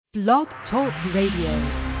Blog Talk Radio.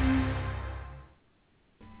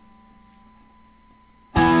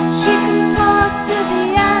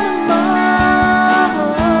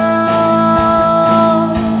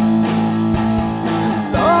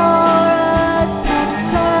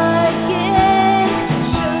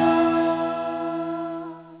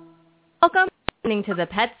 Welcome to the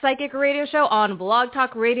Pet Psychic Radio Show on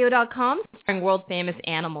blogtalkradio.com, starring world-famous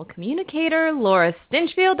animal communicator Laura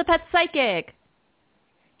Stinchfield, the Pet Psychic.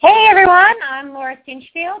 Hey everyone, I'm Laura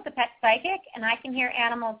Stinchfield, the Pet Psychic, and I can hear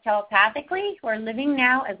animals telepathically who are living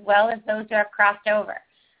now as well as those who have crossed over.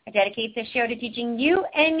 I dedicate this show to teaching you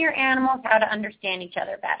and your animals how to understand each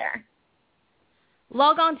other better.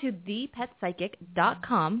 Log on to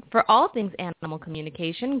thepetpsychic.com for all things animal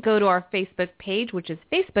communication. Go to our Facebook page, which is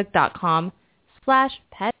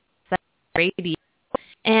facebook.com/petpsychicradio,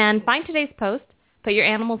 and find today's post. Put your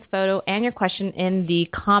animal's photo and your question in the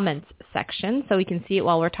comments section so we can see it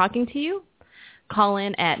while we're talking to you. Call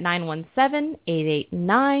in at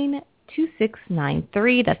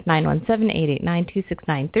 917-889-2693. That's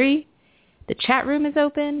 917-889-2693. The chat room is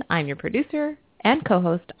open. I'm your producer and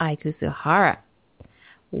co-host, Aiku Suhara.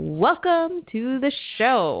 Welcome to the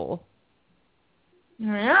show.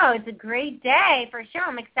 Oh, it's a great day for sure.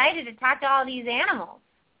 I'm excited to talk to all these animals.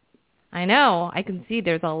 I know. I can see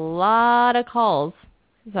there's a lot of calls.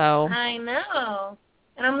 So I know.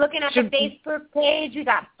 And I'm looking at the Facebook page. We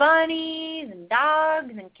got bunnies and dogs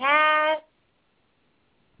and cats.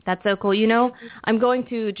 That's so cool. You know, I'm going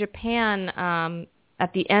to Japan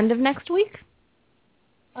at the end of next week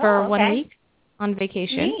for 1 week on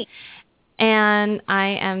vacation. Neat. And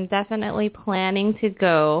I am definitely planning to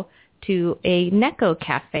go to a Neko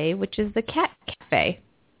Cafe, which is the cat cafe.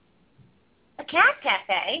 A cat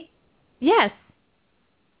cafe? Yes.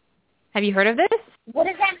 Have you heard of this? What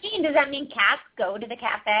does that mean? Does that mean cats go to the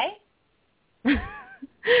cafe?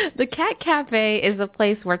 The cat cafe is a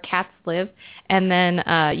place where cats live, and then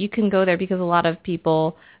you can go there because a lot of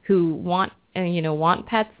people who want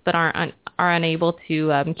pets but are unable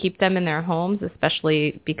to keep them in their homes,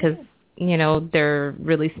 especially because they're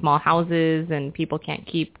really small houses and people can't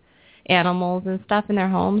keep animals and stuff in their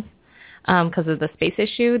homes because of the space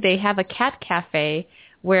issue. They have a cat cafe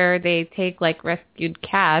where they take like rescued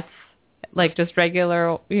cats, like just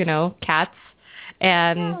regular, cats,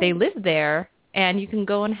 and they live there, and you can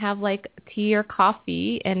go and have like tea or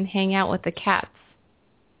coffee and hang out with the cats.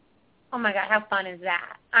 Oh my God, how fun is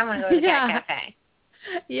that? I want to go to the cat cafe.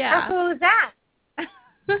 Yeah. How cool is that?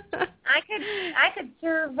 I could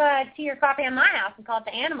serve tea or coffee in my house and call it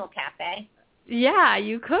the Animal Cafe. Yeah,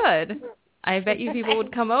 you could. I bet you people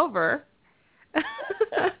would come over.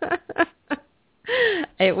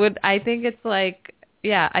 It would. I think it's like,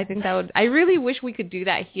 yeah, I think that would. I really wish we could do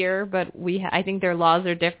that here, but I think their laws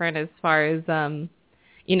are different as far as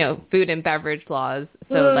food and beverage laws.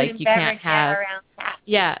 So like you can't have around cats.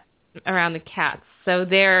 Yeah, around the cats. So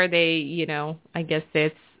there they, I guess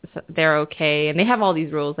they're okay, and they have all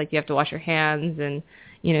these rules like you have to wash your hands and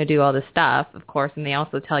do all this stuff, of course, and they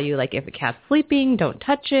also tell you, like, if a cat's sleeping, don't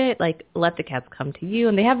touch it, like, let the cats come to you,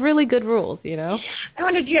 and they have really good rules, I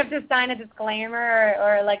wonder, do you have to sign a disclaimer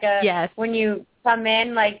or like yes. When you come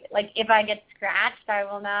in, like if I get scratched, I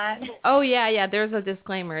will not? Oh, yeah, there's a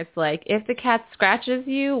disclaimer. It's like, if the cat scratches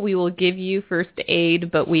you, we will give you first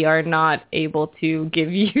aid, but we are not able to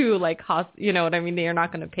give you, like, you know what I mean? They are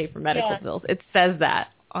not going to pay for medical bills. It says that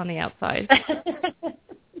on the outside.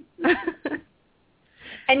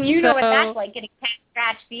 And you know what that's like, getting cat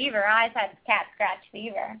scratch fever. I've had cat scratch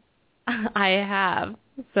fever. I have.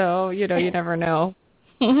 So, you never know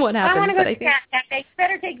what happens. I want to go to cat cafe. You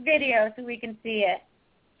better take video so we can see it.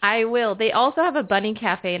 I will. They also have a bunny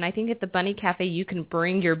cafe, and I think at the bunny cafe you can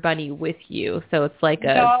bring your bunny with you. So it's like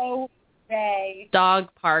a dog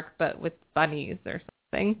park, but with bunnies or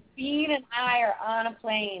something. Bean and I are on a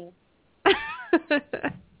plane.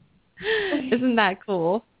 Isn't that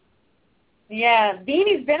cool? Yeah,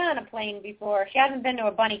 Beanie's been on a plane before. She hasn't been to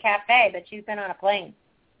a bunny cafe, but she's been on a plane.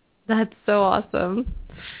 That's so awesome.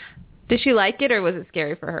 Did she like it, or was it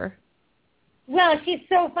scary for her? Well, she's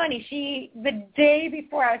so funny. The day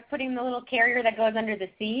before I was putting the little carrier that goes under the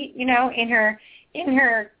seat, in her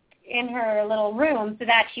little room so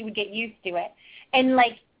that she would get used to it. And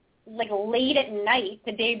like late at night,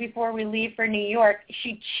 the day before we leave for New York,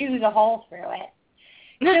 she chews a hole through it.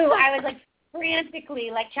 So I was like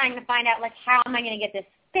frantically trying to find out how am I going to get this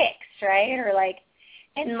fixed, right? Or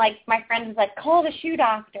and my friend was like, call the shoe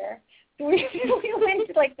doctor. So we went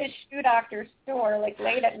to the shoe doctor store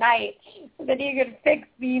late at night so that he could fix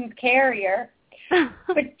Bean's carrier.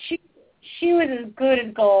 But she was as good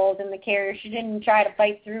as gold in the carrier. She didn't try to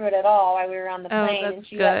fight through it at all while we were on the plane. Oh, that's and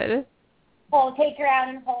she good. I'll take her out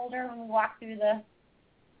and hold her when we walk through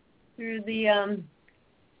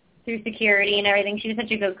security and everything. She was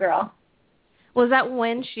such a good girl. Was that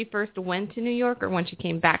when she first went to New York or when she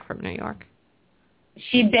came back from New York?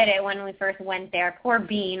 She bit it when we first went there. Poor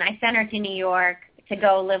Bean. I sent her to New York to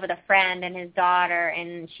go live with a friend and his daughter,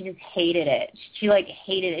 and she just hated it. She,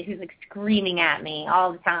 hated it. She was, screaming at me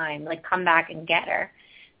all the time, come back and get her.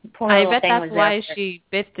 Poor I little bet thing that's was why she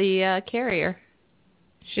bit the carrier.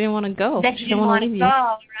 She didn't want to go. That she didn't want to go,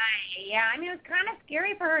 right. Yeah, I mean, it was kind of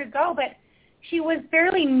scary for her to go, but she was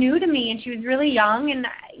fairly new to me, and she was really young, and,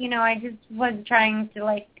 I just was trying to,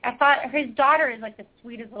 I thought his daughter is, the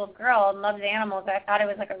sweetest little girl and loves animals. I thought it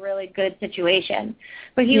was, a really good situation.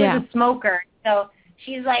 But he was a smoker, so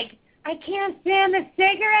she's like, I can't stand the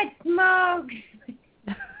cigarette smoke.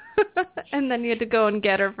 And then you had to go and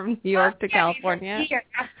get her from New York to California.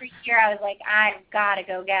 After a year, I was like, I've got to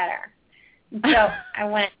go get her. So I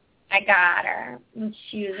went, I got her, and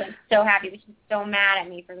she was so happy, but she's so mad at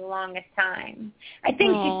me for the longest time. I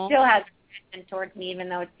think she still has resentment towards me, even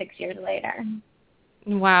though it's 6 years later.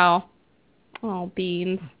 Wow. Oh,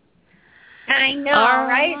 Beans. I know,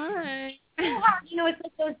 right? It's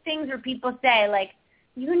like those things where people say,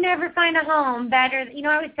 you never find a home better.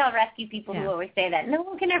 I always tell rescue people who always say that. No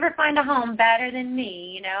one can ever find a home better than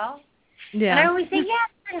me, Yeah. And I always say,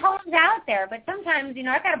 there's homes out there, but sometimes, I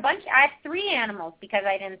got I have 3 animals because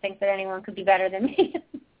I didn't think that anyone could be better than me.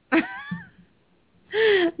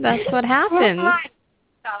 That's what happens. I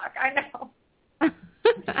know.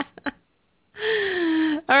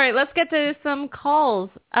 All right, let's get to some calls.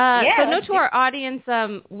 So note to our audience,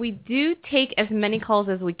 we do take as many calls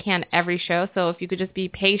as we can every show, so if you could just be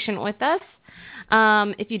patient with us.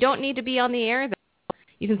 If you don't need to be on the air, though,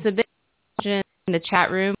 you can submit a question in the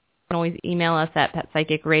chat room. You can always email us at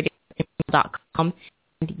petpsychicradio.com.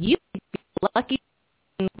 And you can be lucky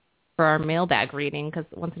for our mailbag reading, because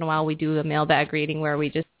once in a while we do a mailbag reading where we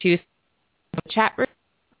just choose from the chat room,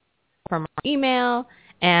 from our email,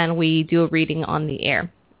 and we do a reading on the air.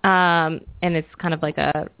 And it's kind of like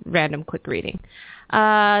a random quick reading.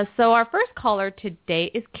 So our first caller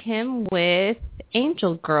today is Kim with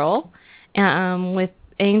Angel Girl, with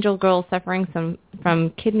Angel Girl suffering from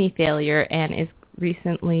kidney failure and is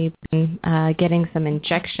recently been getting some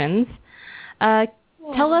injections.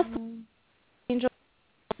 Tell us Angel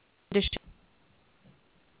condition.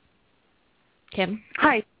 Kim?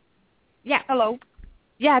 Hi. Yeah. Hello.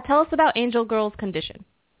 Yeah, tell us about Angel Girl's condition.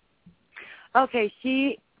 Okay,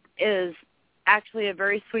 she is actually a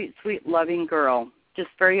very sweet, loving girl, just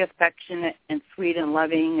very affectionate and sweet and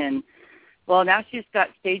loving. And, now she's got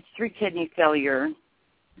stage 3 kidney failure.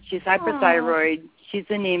 She's hyperthyroid. She's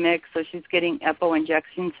anemic, so she's getting EPO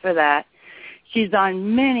injections for that. She's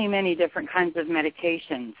on many, many different kinds of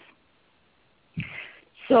medications.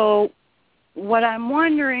 So what I'm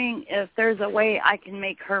wondering if there's a way I can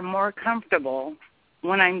make her more comfortable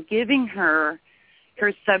when I'm giving her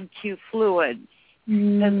sub-Q fluids.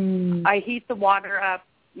 I heat the water up,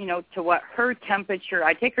 to what her temperature.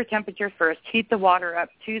 I take her temperature first, heat the water up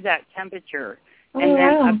to that temperature, and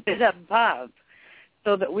then a bit above,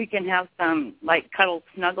 so that we can have some, cuddle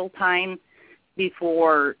snuggle time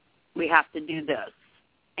before we have to do this.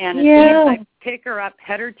 And as soon as I pick her up,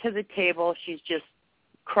 head her to the table, she's just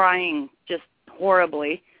crying just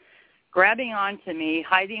horribly, grabbing onto me,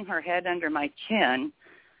 hiding her head under my chin.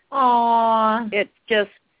 Aww. It's just,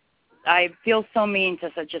 I feel so mean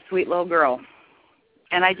to such a sweet little girl.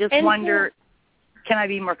 And I just wonder, can I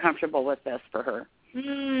be more comfortable with this for her?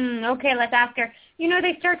 Okay, let's ask her.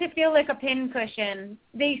 They start to feel like a pincushion.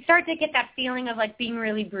 They start to get that feeling of, being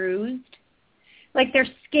really bruised. Their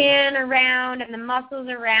skin around and the muscles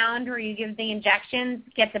around where you give the injections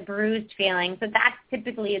get the bruised feeling. So that's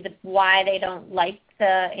typically why they don't like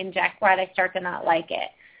to inject, why they start to not like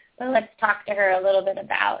it. But let's talk to her a little bit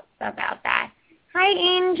about that. Hi,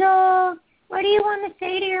 Angel. What do you want to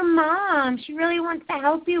say to your mom? She really wants to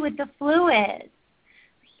help you with the fluids.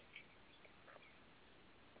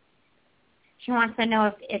 She wants to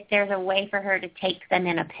know if there's a way for her to take them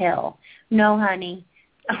in a pill. No, honey.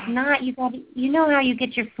 If not, you know how you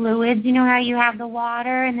get your fluids? You know how you have the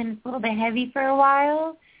water and then it's a little bit heavy for a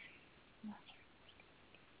while?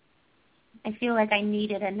 I feel like I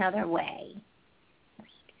needed another way.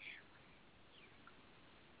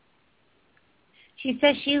 She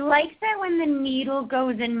says she likes it when the needle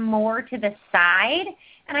goes in more to the side,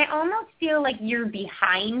 and I almost feel like you're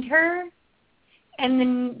behind her, and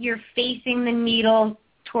then you're facing the needle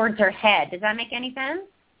towards her head. Does that make any sense?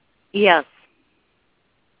 Yes.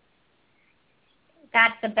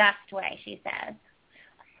 That's the best way, she says.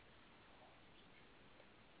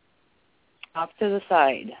 Off to the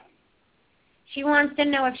side. She wants to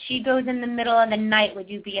know if she goes in the middle of the night, would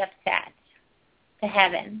you be upset? To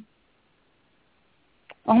heaven.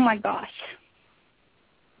 Oh, my gosh.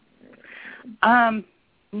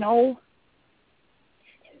 No.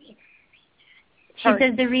 She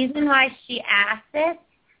says the reason why she asked this,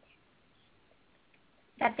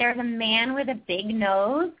 that there's a man with a big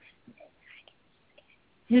nose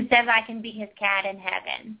who says I can be his cat in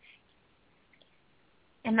heaven.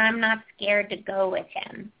 And I'm not scared to go with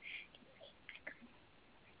him.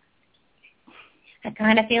 I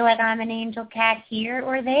kind of feel like I'm an angel cat here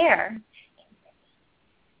or there.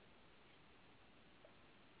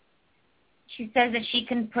 She says that she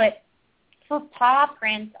can put little paw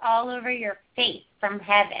prints all over your face from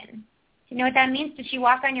heaven. Do you know what that means? Does she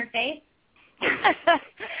walk on your face?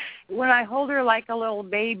 When I hold her like a little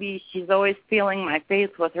baby, she's always feeling my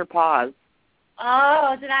face with her paws.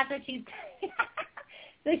 Oh, so that's what she's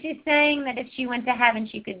so she's saying that if she went to heaven,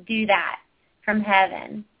 she could do that from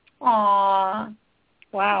heaven. Aww.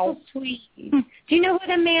 Wow. So sweet. Do you know who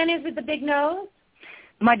the man is with the big nose?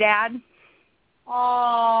 My dad.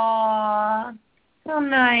 Aww. So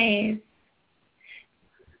nice.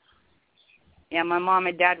 Yeah, my mom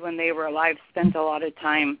and dad, when they were alive, spent a lot of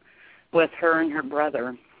time with her and her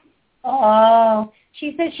brother. Oh.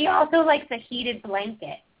 She says she also likes a heated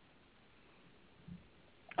blanket.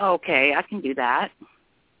 Okay, I can do that.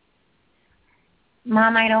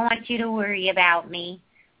 Mom, I don't want you to worry about me.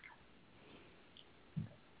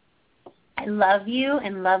 I love you,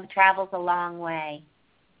 and love travels a long way.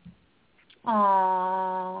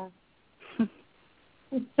 Aww.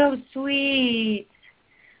 It's so sweet.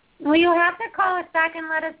 Well, you'll have to call us back and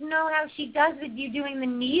let us know how she does with you doing the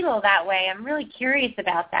needle that way. I'm really curious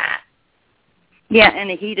about that. Yeah,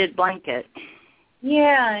 and a heated blanket.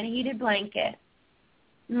 Yeah, and a heated blanket.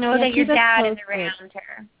 Know that your dad is around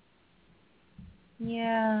her.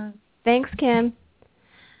 Yeah. Thanks, Kim.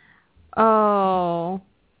 Oh,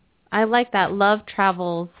 I like that. Love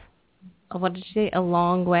travels, what did she say, a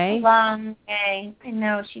long way? A long way. I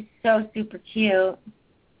know. She's so super cute.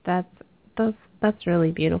 That's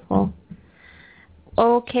really beautiful.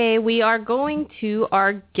 Okay, we are going to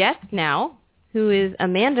our guest now, who is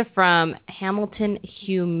Amanda from Hamilton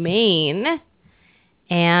Humane.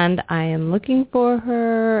 And I am looking for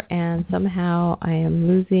her, and somehow I am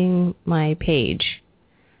losing my page.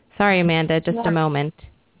 Sorry, Amanda, just a moment.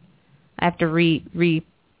 I have to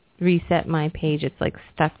reset my page. It's like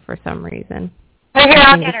stuck for some reason. Oh, here,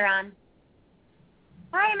 I'll get her on.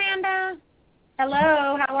 Hi, Amanda.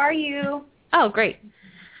 Hello, how are you? Oh, great.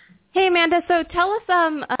 Hey, Amanda, so tell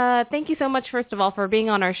us, thank you so much, first of all, for being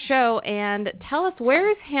on our show, and tell us, where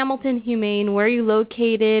is Hamilton Humane, where are you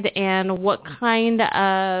located, and what kind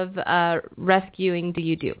of rescuing do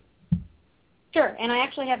you do? Sure, and I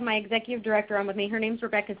actually have my executive director on with me. Her name's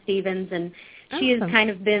Rebecca Stevens, and she has kind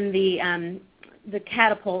of been the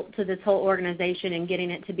catapult to this whole organization and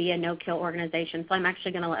getting it to be a no-kill organization, so I'm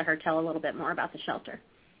actually going to let her tell a little bit more about the shelter.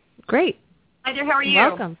 Great. Hi there, how are you?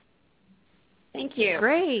 Welcome. Thank you.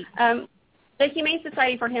 Great. The Humane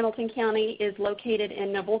Society for Hamilton County is located in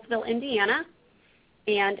Noblesville, Indiana.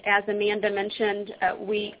 And as Amanda mentioned,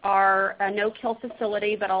 we are a no-kill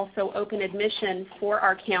facility, but also open admission for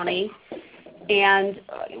our county. And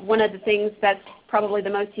one of the things that's probably the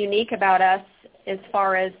most unique about us as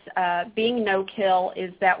far as being no-kill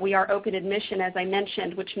is that we are open admission, as I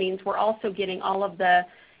mentioned, which means we're also getting all of the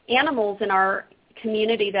animals in our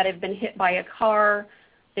community that have been hit by a car.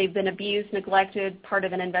 They've been abused, neglected, part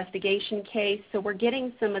of an investigation case. So we're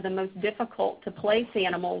getting some of the most difficult to place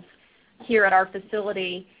animals here at our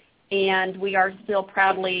facility, and we are still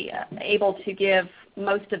proudly able to give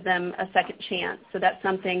most of them a second chance. So that's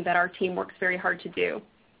something that our team works very hard to do.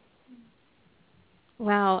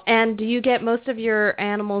 Wow. And do you get most of your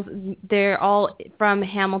animals, they're all from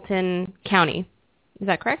Hamilton County, is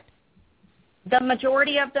that correct? The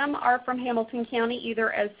majority of them are from Hamilton County,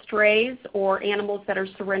 either as strays or animals that are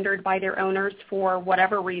surrendered by their owners for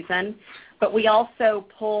whatever reason. But we also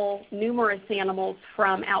pull numerous animals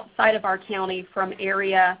from outside of our county, from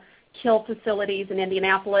area kill facilities in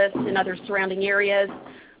Indianapolis and other surrounding areas.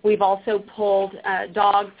 We've also pulled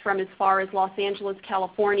dogs from as far as Los Angeles,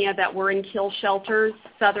 California, that were in kill shelters,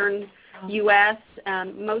 southern U.S.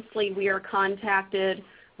 Mostly we are contacted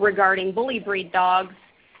regarding bully breed dogs,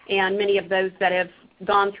 and many of those that have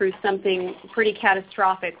gone through something pretty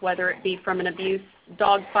catastrophic, whether it be from an abuse,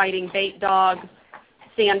 dog fighting, bait dog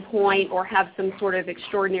standpoint, or have some sort of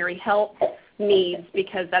extraordinary help needs,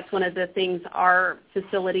 because that's one of the things our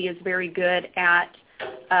facility is very good at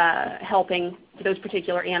helping those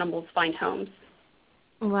particular animals find homes.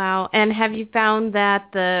 Wow. And have you found that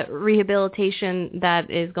the rehabilitation that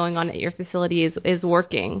is going on at your facility is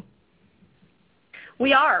working?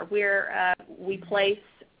 We are. We place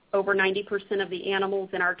over 90% of the animals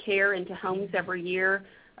in our care into homes every year,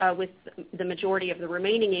 with the majority of the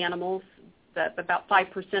remaining animals. About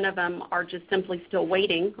 5% of them are just simply still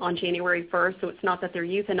waiting on January 1st, so it's not that they're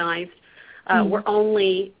euthanized. We're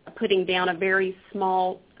only putting down a very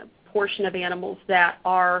small portion of animals that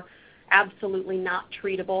are absolutely not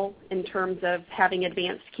treatable in terms of having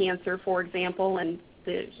advanced cancer, for example, and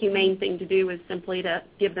the humane thing to do is simply to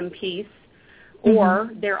give them peace. Or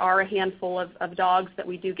there are a handful of dogs that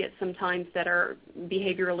we do get sometimes that are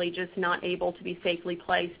behaviorally just not able to be safely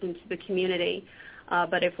placed into the community.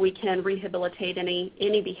 But if we can rehabilitate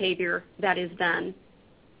any behavior, that is done.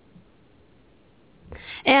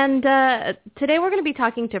 And today we're going to be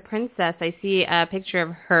talking to Princess. I see a picture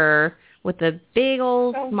of her with a big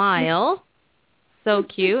old smile. So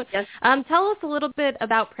cute. Yes. Tell us a little bit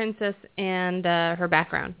about Princess and her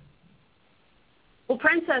background. Well,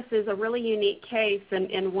 Princess is a really unique case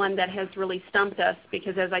and one that has really stumped us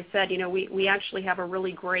because, as I said, we actually have a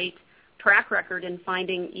really great track record in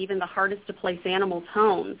finding even the hardest to place animals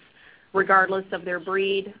homes, regardless of their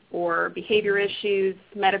breed or behavior issues,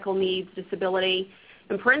 medical needs, disability.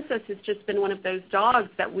 And Princess has just been one of those dogs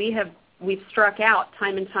that we've struck out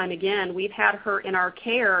time and time again. We've had her in our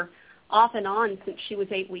care off and on since she was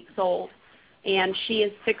 8 weeks old. And she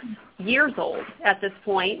is 6 years old at this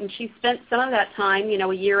point, and she spent some of that time,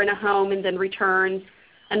 a year in a home and then returned,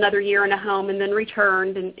 another year in a home and then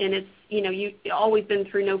returned, and it's, you've always been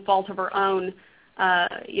through no fault of her own,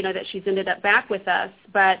 that she's ended up back with us.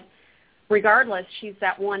 But regardless, she's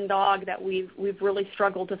that one dog that we've really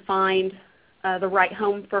struggled to find the right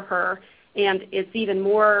home for her, and it's even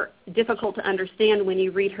more difficult to understand when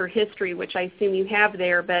you read her history, which I assume you have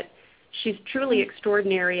there, but she's truly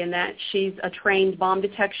extraordinary in that she's a trained bomb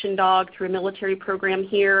detection dog through a military program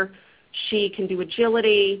here. She can do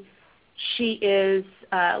agility. She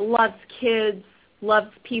loves kids,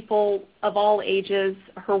 loves people of all ages.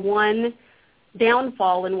 Her one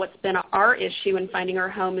downfall and what's been our issue in finding her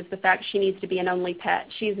home is the fact she needs to be an only pet.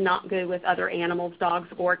 She's not good with other animals, dogs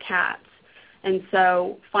or cats. And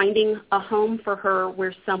so finding a home for her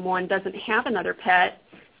where someone doesn't have another pet,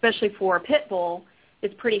 especially for a pit bull,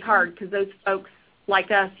 is pretty hard because those folks like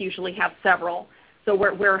us usually have several. So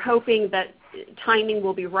we're hoping that timing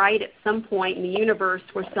will be right at some point in the universe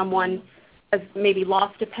where someone has maybe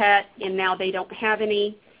lost a pet and now they don't have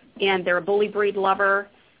any and they're a bully breed lover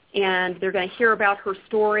and they're going to hear about her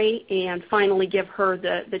story and finally give her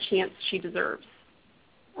the chance she deserves.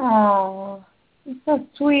 Oh, it's so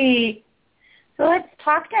sweet. So let's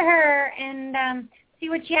talk to her and see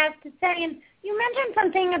what she has to say. And you mentioned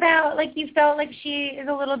something about, you felt like she is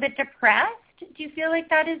a little bit depressed. Do you feel like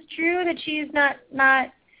that is true, that she's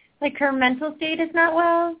not her mental state is not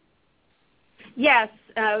well? Yes.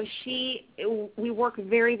 We work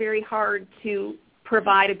very, very hard to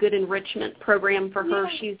provide a good enrichment program for her.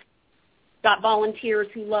 She's got volunteers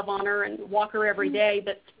who love on her and walk her every day,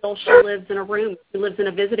 but still she lives in a room. She lives in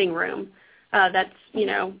a visiting room that's,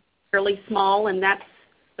 fairly small, and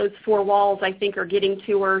those four walls, I think, are getting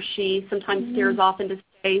to her. She sometimes stares off into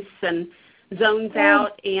space and zones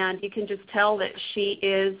out, and you can just tell that she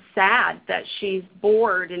is sad, that she's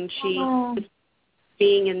bored, and she is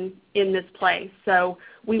being in this place. So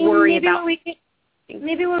we worry about...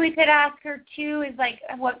 Maybe what we could ask her, too, is,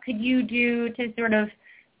 what could you do to sort of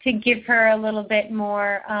to give her a little bit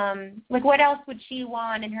more, what else would she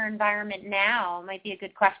want in her environment now? Might be a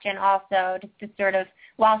good question also, just to sort of,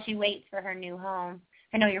 while she waits for her new home.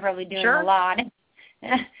 I know you're probably doing a lot,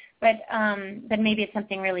 but maybe it's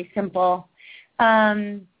something really simple.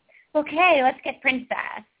 Okay, let's get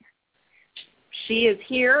Princess. She is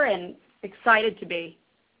here and excited to be.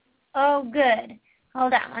 Oh, good.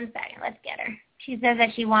 Hold on one second. Let's get her. She says that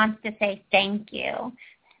she wants to say thank you.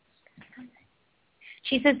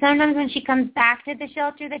 She says sometimes when she comes back to the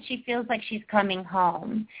shelter that she feels like she's coming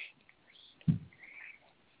home.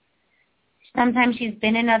 Sometimes she's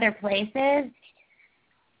been in other places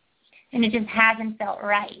and it just hasn't felt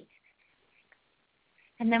right.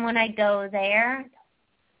 And then when I go there,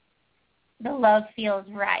 the love feels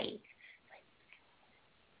right.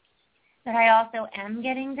 But I also am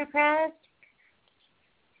getting depressed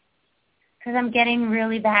because I'm getting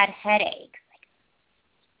really bad headaches.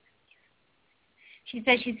 She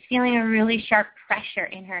says she's feeling a really sharp pressure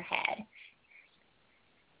in her head.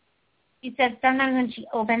 She says sometimes when she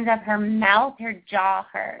opens up her mouth, her jaw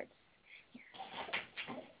hurts.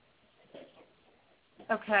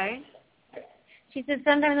 Okay. She says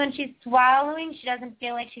sometimes when she's swallowing, she doesn't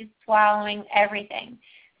feel like she's swallowing everything.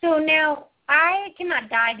 So now I cannot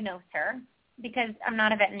diagnose her because I'm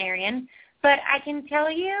not a veterinarian, but I can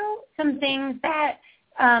tell you some things that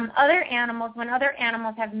other animals, when other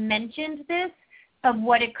animals have mentioned this, of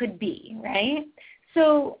what it could be, right?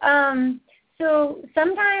 So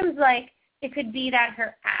sometimes, like, it could be that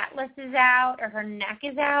her atlas is out or her neck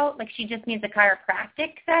is out, like she just needs a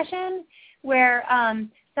chiropractic session, where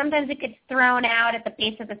sometimes it gets thrown out at the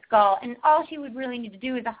base of the skull, and all she would really need to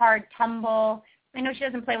do is a hard tumble. I know she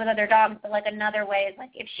doesn't play with other dogs, but, like, another way is,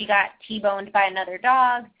 like, if she got T-boned by another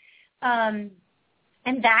dog,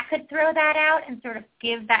 and that could throw that out and sort of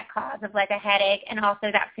give that cause of, like, a headache and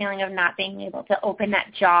also that feeling of not being able to open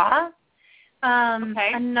that jaw.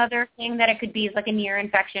 Okay. Another thing that it could be is, like, an ear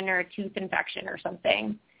infection or a tooth infection or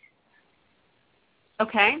something.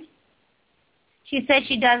 Okay. She says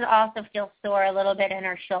she does also feel sore a little bit in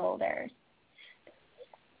her shoulders.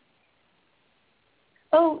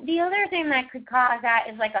 Oh, the other thing that could cause that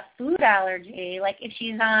is, like, a food allergy. Like, if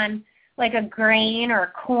she's on, like, a grain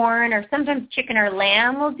or corn, or sometimes chicken or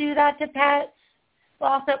lamb will do that to pets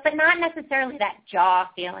also, but not necessarily that jaw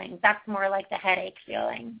feeling. That's more like the headache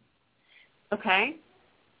feeling. Okay.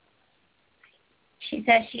 She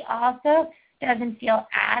says she also doesn't feel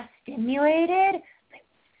as stimulated.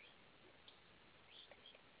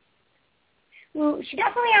 Well, she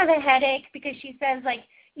definitely has a headache because she says, like,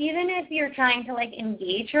 even if you're trying to, like,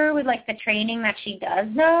 engage her with, like, the training that she does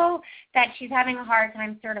know, that she's having a hard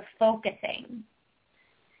time sort of focusing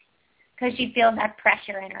because she feels that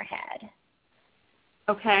pressure in her head.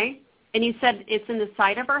 Okay. And you said it's in the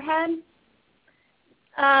side of her head?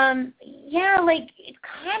 Yeah, like, it's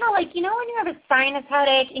kind of like, you know when you have a sinus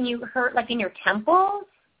headache and you hurt, like, in your temples?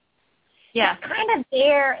 Yeah. It's kind of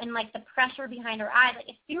there in, like, the pressure behind her eyes. Like,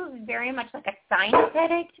 it feels very much like a sinus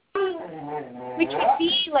headache, which would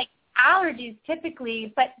be, like, allergies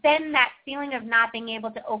typically, but then that feeling of not being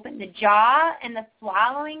able to open the jaw and the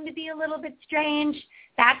swallowing to be a little bit strange,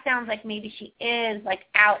 that sounds like maybe she is, like,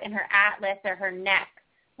 out in her atlas or her neck.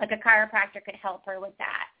 Like, a chiropractor could help her with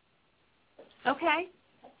that. Okay.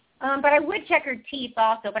 But I would check her teeth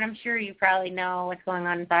also, but I'm sure you probably know what's going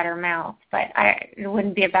on inside her mouth. But it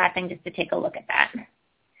wouldn't be a bad thing just to take a look at that.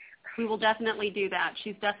 We will definitely do that.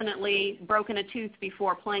 She's definitely broken a tooth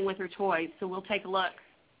before playing with her toys, so we'll take a look.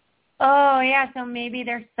 Oh, yeah, so maybe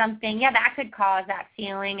there's something. Yeah, that could cause that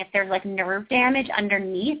feeling if there's, like, nerve damage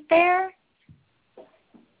underneath there.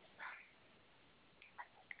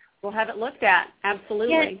 We'll have it looked at,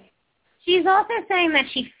 absolutely. Yeah. She's also saying that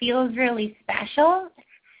she feels really special,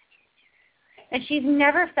 that she's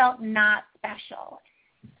never felt not special,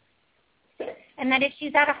 and that if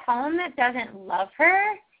she's at a home that doesn't love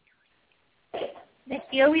her, that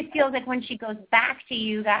she always feels like when she goes back to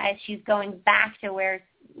you guys, she's going back to where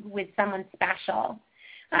with someone special.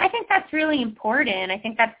 I think that's really important. I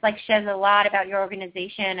think that's, like, says a lot about your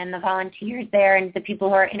organization and the volunteers there and the people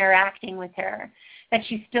who are interacting with her, that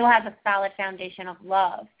she still has a solid foundation of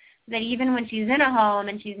love. That even when she's in a home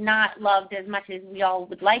and she's not loved as much as we all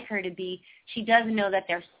would like her to be, she does know that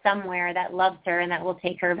there's somewhere that loves her and that will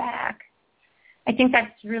take her back. I think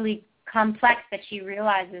that's really complex that she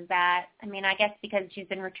realizes that. I mean, I guess because she's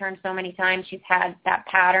been returned so many times, she's had that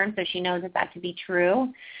pattern, so she knows that to be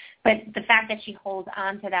true. But the fact that she holds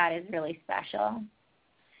on to that is really special.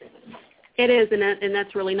 It is, and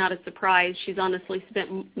that's really not a surprise. She's honestly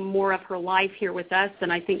spent more of her life here with us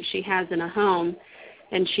than I think she has in a home.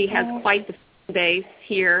 And she has quite the base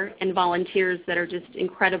here and volunteers that are just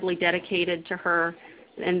incredibly dedicated to her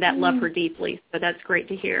and that love her deeply. So that's great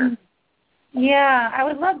to hear. Yeah, I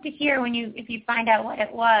would love to hear if you find out what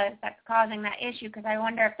it was that's causing that issue, because I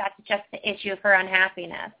wonder if that's just the issue of her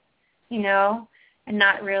unhappiness, you know, and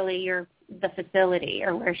not really the facility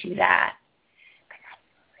or where she's at.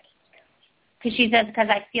 Because she says, because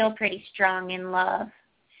I feel pretty strong in love.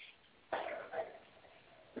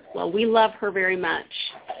 Well, we love her very much.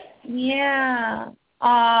 Yeah.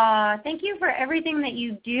 Thank you for everything that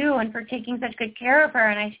you do and for taking such good care of her.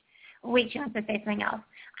 And wait, she wants to say something else.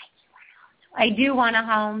 I do want a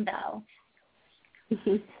home, though.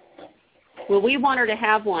 Well, we want her to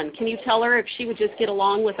have one. Can you tell her if she would just get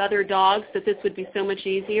along with other dogs that this would be so much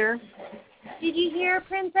easier? Did you hear,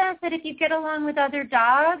 Princess, that if you get along with other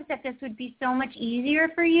dogs, that this would be so much easier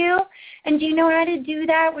for you? And do you know how to do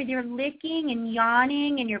that with your licking and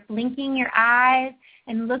yawning and you're blinking your eyes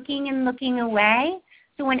and looking away?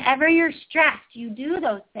 So whenever you're stressed, you do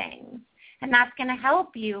those things. And that's going to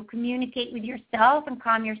help you communicate with yourself and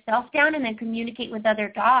calm yourself down and then communicate with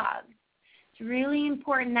other dogs. It's really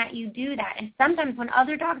important that you do that. And sometimes when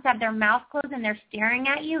other dogs have their mouth closed and they're staring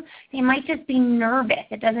at you, they might just be nervous.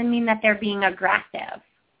 It doesn't mean that they're being aggressive.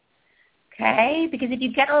 Okay? Because if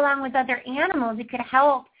you get along with other animals, it could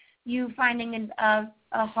help you finding a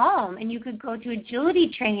home, and you could go to agility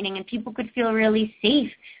training, and people could feel really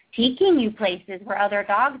safe taking you places where other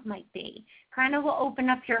dogs might be. Kind of will open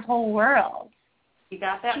up your whole world. You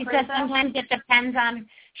got that, She Princess? says sometimes it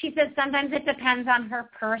depends on her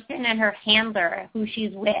person and her handler, who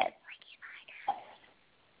she's with.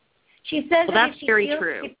 She says well, that's very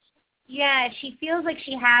true. If she feels like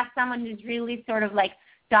she has someone who's really sort of like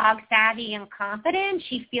dog savvy and confident,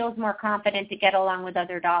 she feels more confident to get along with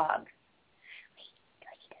other dogs.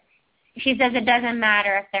 She says it doesn't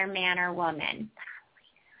matter if they're man or woman.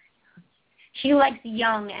 She likes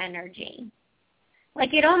young energy.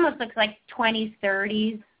 Like it almost looks like 20s,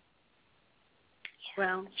 30s.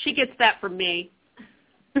 Well, she gets that from me.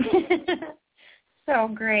 So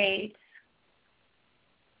great.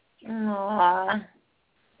 Aww.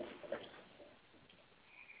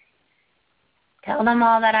 Tell them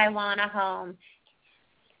all that I want a home.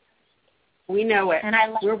 We know it. And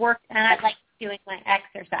We're working. And I like doing my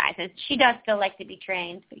exercises. She does still like to be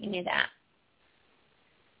trained, but you knew that.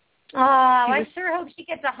 Oh, I sure hope she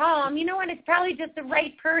gets a home. You know what? It's probably just the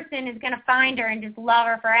right person is going to find her and just love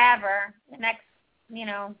her forever the next,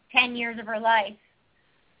 10 years of her life.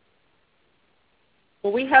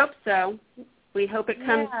 Well, we hope so. We hope it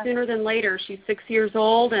comes sooner than later. She's 6 years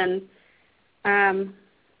old, and,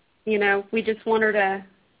 we just want her to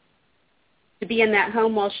be in that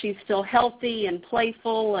home while she's still healthy and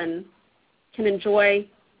playful and can enjoy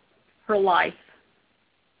her life.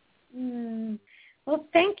 Well,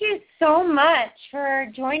 thank you so much for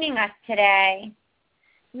joining us today.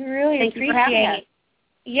 We really appreciate it.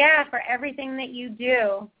 For everything that you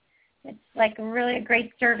do. It's like really a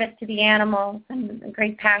great service to the animals and a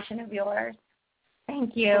great passion of yours.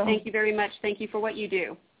 Thank you. Well, thank you very much. Thank you for what you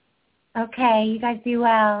do. Okay, you guys do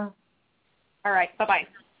well. All right, bye-bye.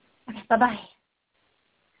 Okay, bye-bye.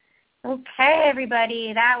 Okay,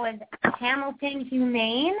 everybody, that was Hamilton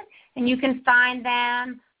Humane, and you can find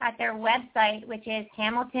them at their website, which is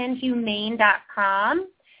hamiltonhumane.com,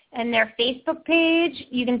 and their Facebook page.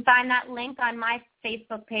 You can find that link on my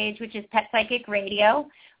Facebook page, which is Pet Psychic Radio,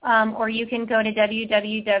 or you can go to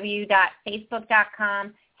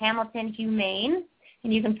www.facebook.com Hamilton Humane,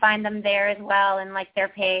 and you can find them there as well and like their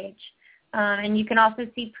page. And you can also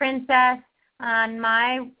see Princess on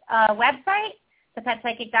my website,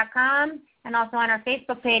 thepetpsychic.com, and also on our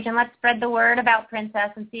Facebook page. And let's spread the word about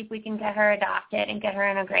Princess and see if we can get her adopted and get her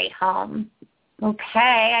in a great home.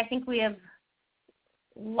 Okay, I think we have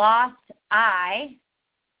lost I.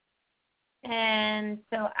 And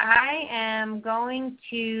so I am going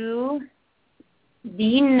to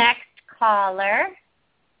the next caller.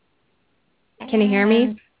 Can you hear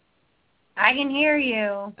me? I can hear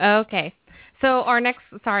you. Okay. So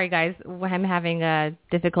sorry guys, I'm having a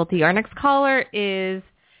difficulty. Our next caller is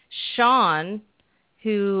Sean,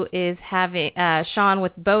 who is having, Sean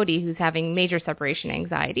with Bodhi, who's having major separation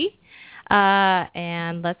anxiety.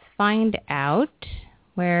 And let's find out,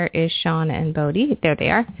 where is Sean and Bodhi? There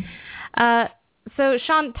they are. So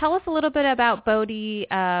Sean, tell us a little bit about Bodhi.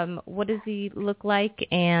 What does he look like,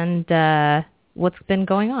 and what's been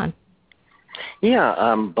going on?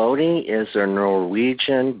 Yeah, Bodhi is a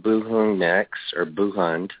Norwegian Buhund mix, or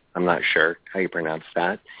Buhund. I'm not sure how you pronounce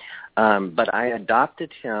that. But I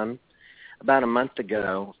adopted him about a month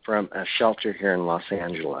ago from a shelter here in Los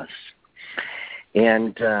Angeles.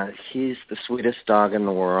 And he's the sweetest dog in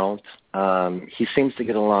the world. He seems to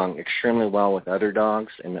get along extremely well with other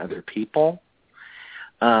dogs and other people.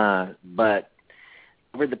 But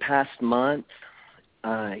over the past month,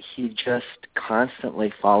 he just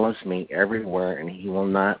constantly follows me everywhere, and he will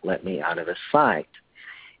not let me out of his sight.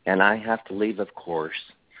 And I have to leave, of course,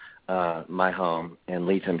 my home and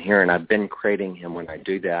leave him here. And I've been crating him when I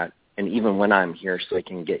do that, and even when I'm here, so he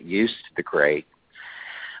can get used to the crate.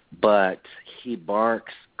 But he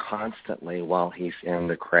barks constantly while he's in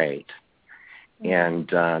the crate. And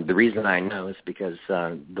the reason I know is because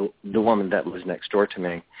the woman that lives next door to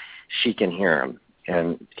me, she can hear him.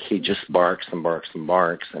 And he just barks and barks and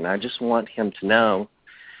barks. And I just want him to know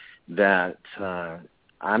that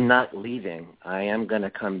I'm not leaving. I am going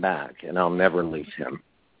to come back, and I'll never leave him.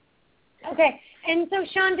 Okay. And so,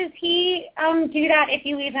 Sean, does he do that if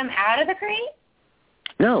you leave him out of the crate?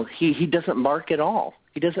 No, he doesn't bark at all.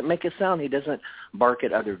 He doesn't make a sound. He doesn't bark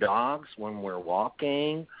at other dogs when we're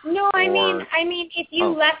walking. No, I mean, if you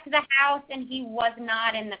left the house and he was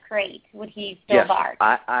not in the crate, would he still bark?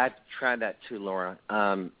 Yes, I've tried that too, Laura.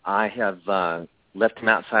 I have left him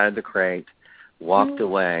outside of the crate. walked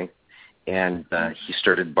away, and he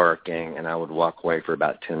started barking, and I would walk away for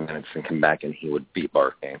about 10 minutes and come back, and he would be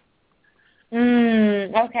barking.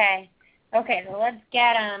 Okay. Okay, so let's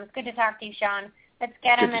get him. It's good to talk to you, Sean. Let's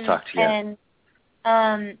get him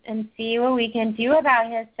and see what we can do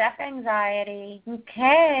about his stuff anxiety.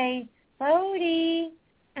 Okay, Bodhi,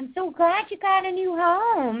 I'm so glad you got a new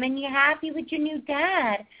home and you're happy with your new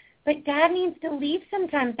dad. But Dad needs to leave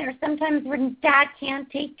sometimes. There are sometimes when Dad can't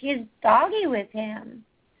take his doggy with him.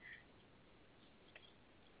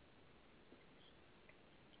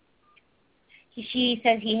 She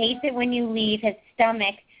says he hates it when you leave. His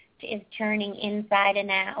stomach is turning inside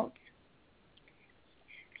and out.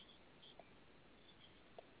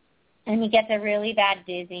 And he gets a really bad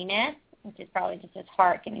dizziness, which is probably just his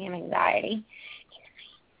heart giving him anxiety,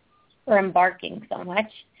 or him barking so much.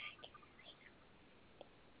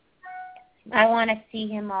 I want to see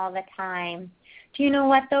him all the time. Do you know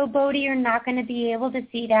what, though, Bodhi? You're not going to be able to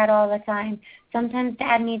see Dad all the time. Sometimes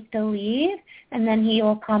Dad needs to leave, and then he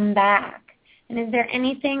will come back. And is there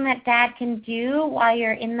anything that Dad can do while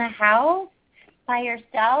you're in the house by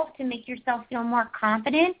yourself to make yourself feel more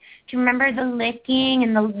confident? To remember the licking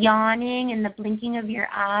and the yawning and the blinking of your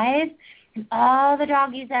eyes? And all the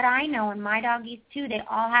doggies that I know, and my doggies too, they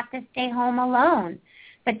all have to stay home alone.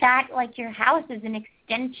 But that, like your house, is an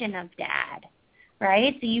extension of Dad,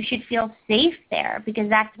 right? So you should feel safe there because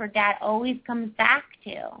that's where Dad always comes back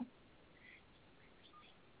to.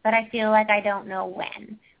 But I feel like I don't know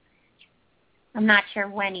when. I'm not sure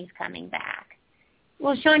when he's coming back.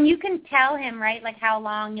 Well, Sean, you can tell him, right, like how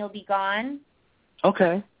long you'll be gone?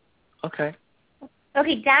 Okay. Okay,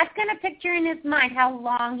 Dad's going to picture in his mind how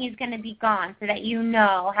long he's going to be gone so that you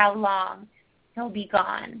know how long he'll be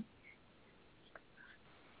gone.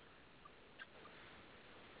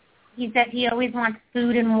 He said he always wants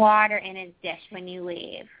food and water in his dish when you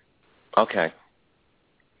leave. Okay.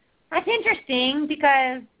 That's interesting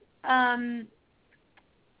because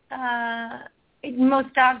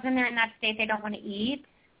most dogs, when they're in that state, they don't want to eat.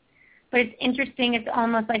 But it's interesting. It's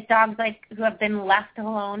almost like dogs who have been left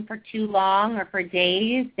alone for too long or for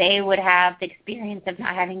days, they would have the experience of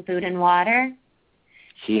not having food and water.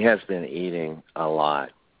 He has been eating a lot,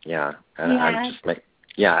 yeah. And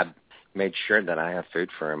I've made sure that I have food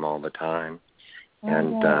for him all the time.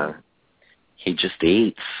 And he just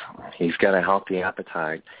eats. He's got a healthy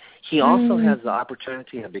appetite. He also has the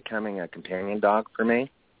opportunity of becoming a companion dog for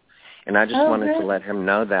me. And I just wanted to let him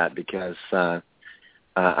know that because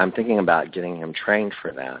I'm thinking about getting him trained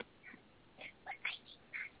for that.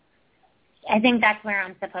 I think that's where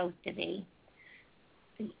I'm supposed to be.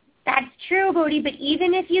 That's true, Bodhi, but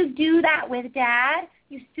even if you do that with Dad,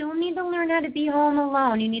 you still need to learn how to be home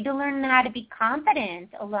alone. You need to learn how to be confident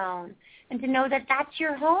alone and to know that that's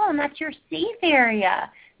your home, that's your safe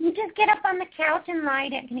area. You just get up on the couch and lie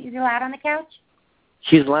down. Can you lie out on the couch?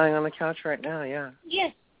 He's lying on the couch right now, yeah.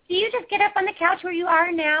 Yes. So you just get up on the couch where you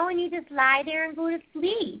are now and you just lie there and go to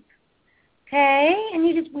sleep, okay? And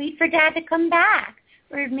you just wait for Dad to come back.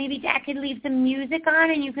 Or maybe Dad could leave some music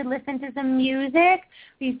on and you could listen to some music.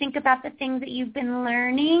 Or you think about the things that you've been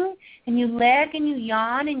learning and you lick and you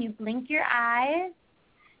yawn and you blink your eyes.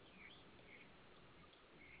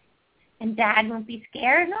 And Dad won't be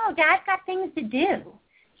scared. No, Dad's got things to do.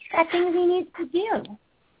 He's got things he needs to do.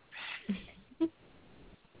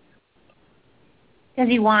 Does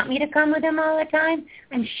he want me to come with him all the time?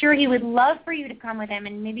 I'm sure he would love for you to come with him,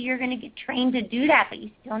 and maybe you're going to get trained to do that, but you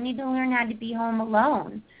still need to learn how to be home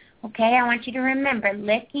alone. Okay? I want you to remember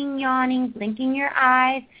licking, yawning, blinking your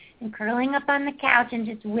eyes, and curling up on the couch and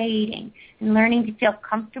just waiting and learning to feel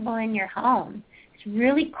comfortable in your home. It's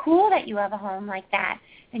really cool that you have a home like that.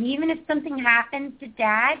 And even if something happens to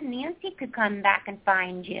Dad, Nancy could come back and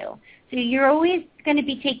find you. So you're always going to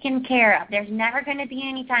be taken care of. There's never going to be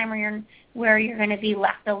any time where you're going to be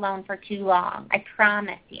left alone for too long. I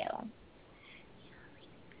promise you.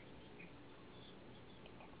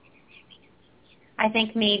 I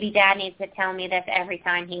think maybe Dad needs to tell me this every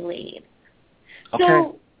time he leaves.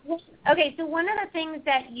 Okay. So one of the things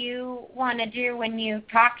that you want to do when you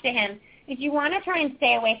talk to him is you want to try and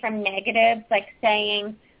stay away from negatives, like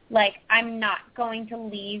saying, like, I'm not going to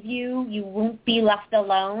leave you. You won't be left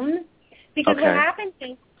alone. Because what happens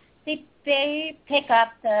is they pick up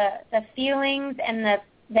the feelings and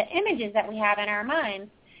the images that we have in our minds.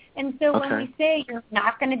 And so when we say you're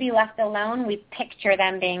not going to be left alone, we picture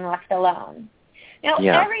them being left alone. Now,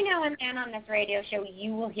 every now and then on this radio show,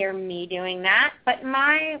 you will hear me doing that. But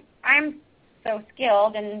I'm so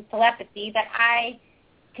skilled in telepathy that I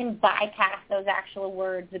can bypass those actual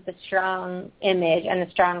words with the strong image and the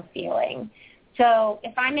strong feeling. So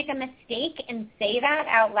if I make a mistake and say that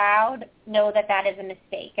out loud, know that that is a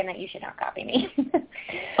mistake and that you should not copy me.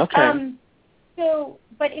 Okay.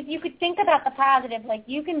 But if you could think about the positive, like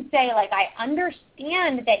you can say, like, I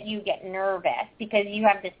understand that you get nervous because you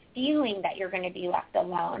have this feeling that you're going to be left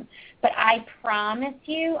alone, but I promise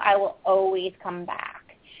you I will always come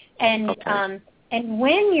back. And and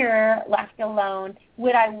when you're left alone,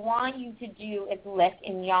 what I want you to do is lift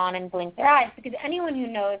and yawn and blink their eyes, because anyone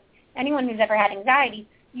who's ever had anxiety,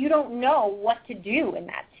 you don't know what to do in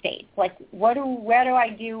that state. Like, what do I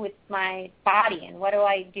do with my body, and what do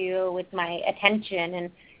I do with my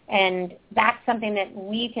attention? And that's something that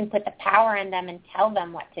we can put the power in them and tell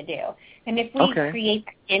them what to do. And if we create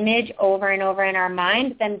the image over and over in our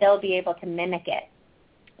mind, then they'll be able to mimic it.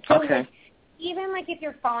 So like, even like if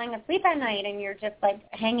you're falling asleep at night and you're just like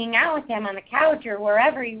hanging out with him on the couch or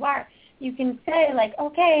wherever you are, you can say like,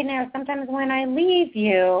 okay, now sometimes when I leave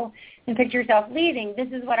you, and picture yourself leaving, this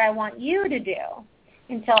is what I want you to do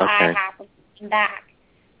until I have to come back.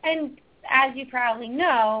 And as you probably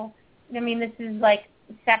know, I mean, this is like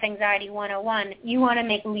Step Anxiety 101. You want to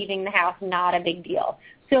make leaving the house not a big deal.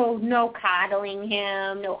 So no coddling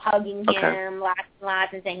him, no hugging him, lots and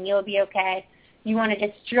lots, and saying you'll be okay. You want to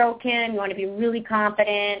just stroke him. You want to be really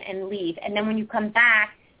confident and leave. And then when you come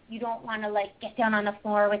back, you don't want to like get down on the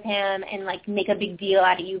floor with him and like make a big deal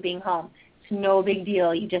out of you being home. No big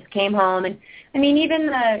deal. You just came home. And, I mean, even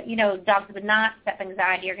the, dogs with not step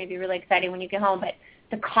anxiety are going to be really excited when you get home. But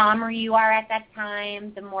the calmer you are at that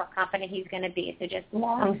time, the more confident he's going to be. So just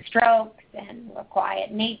long strokes and a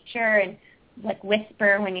quiet nature and, like,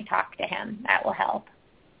 whisper when you talk to him. That will help.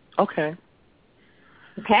 Okay.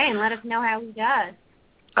 Okay, and let us know how he does.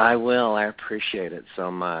 I will. I appreciate it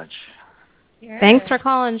so much. Sure. Thanks for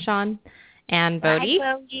calling, Sean. And Bodhi.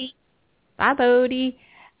 Bye, Bodhi. Bye, Bodhi.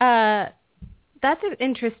 That's an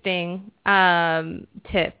interesting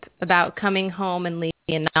tip about coming home and leaving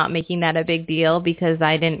and not making that a big deal, because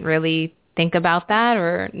I didn't really think about that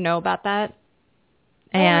or know about that.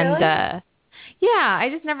 And, really? Yeah, I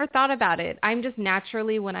just never thought about it. I'm just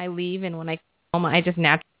naturally, when I leave and when I come home, I just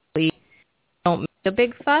naturally don't make a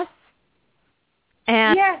big fuss.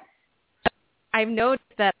 And I've noticed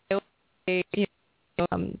that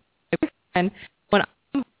and when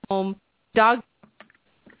I'm home, dogs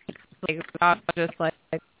just like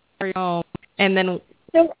hurry home, and then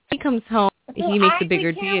when he comes home, he makes a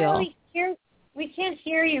bigger deal. We can't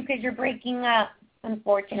hear you because you're breaking up,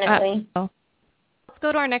 unfortunately. Let's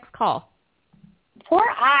go to our next call. Poor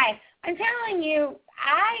I. I'm telling you,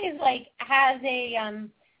 I is like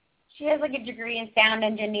she has like a degree in sound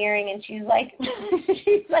engineering, and she's like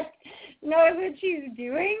knows what she's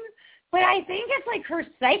doing. But I think it's like her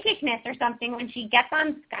psychicness or something. When she gets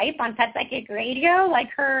on Skype on Pet Psychic Radio, like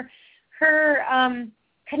her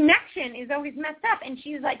connection is always messed up, and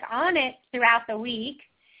she's like on it throughout the week,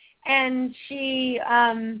 and she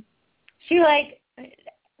like,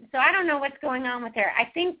 so I don't know what's going on with her. I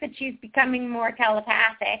think that she's becoming more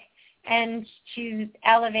telepathic, and she's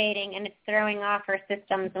elevating, and it's throwing off her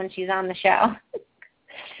systems when she's on the show.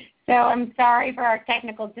 So I'm sorry for our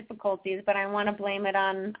technical difficulties, but I want to blame it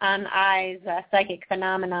on I's psychic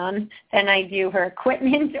phenomenon than I do her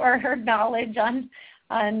equipment or her knowledge on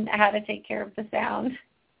how to take care of the sound.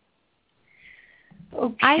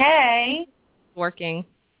 Okay. Working.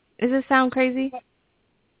 Does this sound crazy?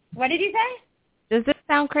 What did you say? Does this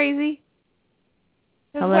sound crazy?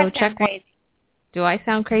 Hello, check. Crazy? Do I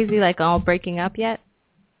sound crazy, like all breaking up yet?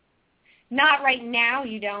 Not right now,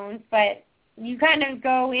 you don't, but you kind of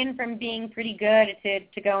go in from being pretty good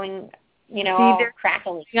to going, all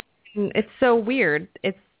crackly. It's so weird.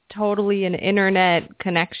 It's totally an internet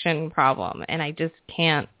connection problem, and I just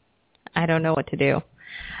can't. I don't know what to do.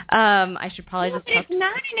 I should probably just. It's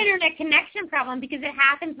not an internet connection problem because it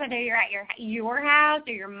happens whether you're at your house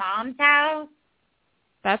or your mom's house.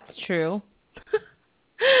 That's true.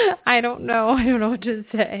 I don't know. I don't know what to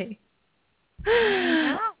say.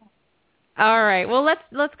 All right. Well,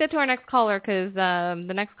 let's get to our next caller, because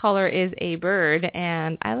the next caller is a bird,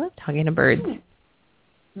 and I love talking to birds.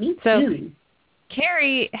 Me too. So,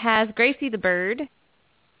 Carrie has Gracie the bird.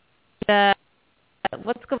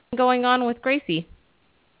 What's going on with Gracie?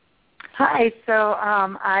 Hi. So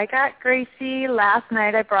I got Gracie last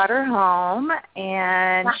night. I brought her home,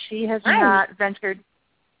 and she has not ventured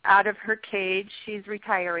out of her cage. She's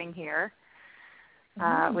retiring here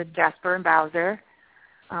with Jasper and Bowser.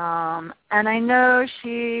 And I know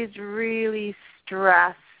she's really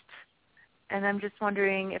stressed, and I'm just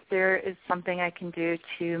wondering if there is something I can do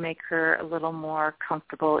to make her a little more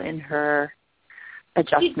comfortable in her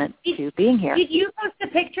adjustment to being here. Did you post a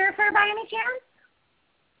picture of her by any chance?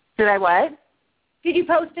 Did I what? Did you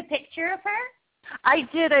post a picture of her? I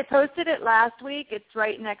did. I posted it last week. It's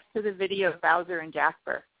right next to the video of Bowser and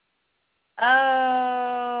Jasper. Oh,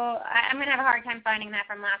 I'm going to have a hard time finding that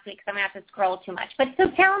from last week because I'm going to have to scroll too much. But so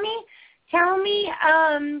tell me,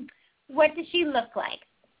 what does she look like?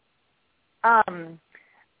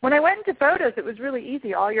 When I went into photos, it was really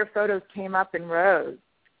easy. All your photos came up in rows,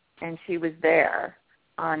 and she was there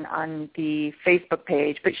on the Facebook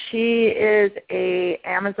page. But she is a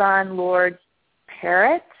Amazon Lord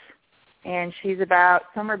parrot, and she's about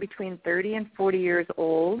somewhere between 30 and 40 years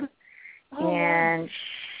old, and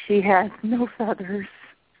she has no feathers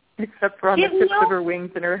except for on the tips of her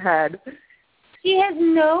wings and her head. She has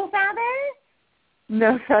no feathers?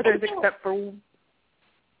 No feathers except for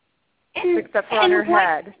on her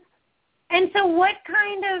head. And so what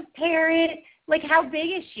kind of parrot, like how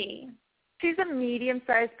big is she? She's a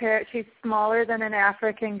medium-sized parrot. She's smaller than an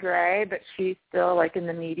African gray, but she's still like in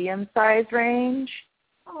the medium-size range.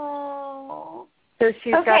 Oh. So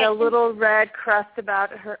she's got a little red crust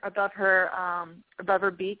above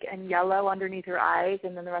her beak and yellow underneath her eyes,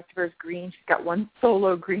 and then the rest of her is green. She's got one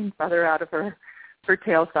solo green feather out of her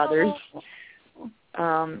tail feathers.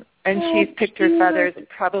 And she's picked her feathers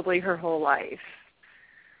probably her whole life.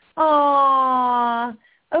 Oh,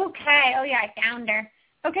 okay. Oh, yeah, I found her.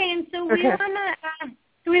 Okay, and so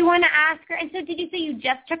we want to ask her. And so did you say you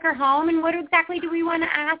just took her home, and what exactly do we want to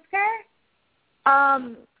ask her?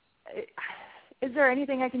 Is there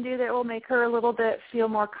anything I can do that will make her a little bit feel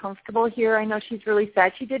more comfortable here? I know she's really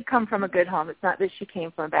sad. She did come from a good home. It's not that she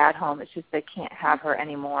came from a bad home. It's just they can't have her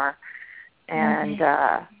anymore. And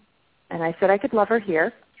I said I could love her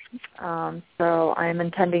here. So I'm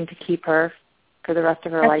intending to keep her for the rest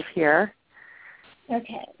of her life here.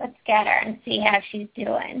 Okay, let's get her and see how she's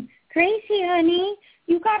doing. Gracie, honey,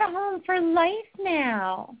 you got a home for life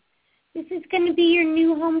now. This is going to be your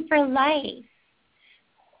new home for life.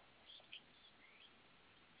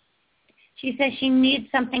 She says she needs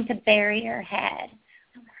something to bury her head.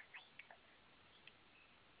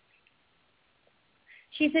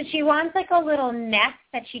 She says she wants like a little nest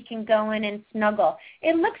that she can go in and snuggle.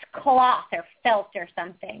 It looks cloth or felt or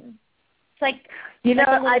something. It's like,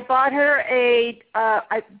 I bought her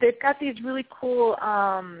they've got these really cool,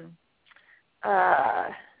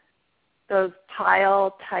 those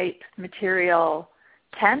tile type material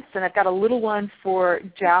tents, and I've got a little one for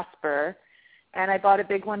Jasper, and I bought a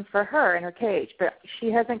big one for her in her cage, but she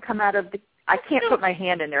hasn't come out of I can't put my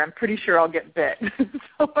hand in there. I'm pretty sure I'll get bit.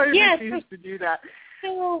 So I refuse to do that.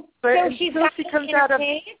 So she comes out of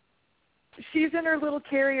cage? She's in her little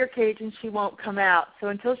carrier cage and she won't come out. So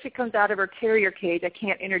until she comes out of her carrier cage, I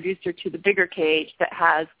can't introduce her to the bigger cage that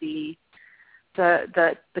has the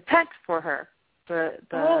tent for her,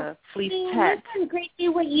 the fleece tent. Listen, Gracie,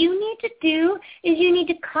 what you need to do is you need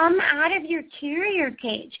to come out of your carrier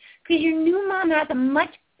cage because your new mom has a much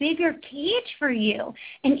bigger cage for you.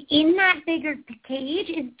 And in that bigger cage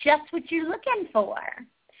is just what you're looking for.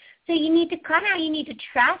 So you need to come out. You need to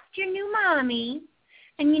trust your new mommy,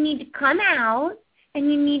 and you need to come out, and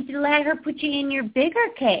you need to let her put you in your bigger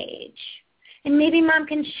cage. And maybe Mom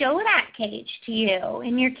can show that cage to you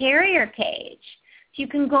in your carrier cage. So you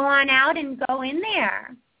can go on out and go in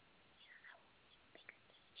there.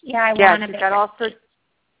 Yeah, I want to.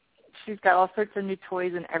 She's got all sorts of new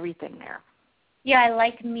toys and everything there. Yeah, I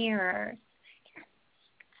like mirrors.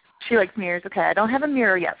 She likes mirrors. Okay, I don't have a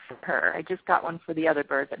mirror yet for her. I just got one for the other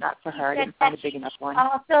bird, but not for her. I didn't find a big enough one.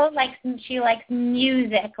 Also, she likes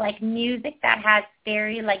music, like music that has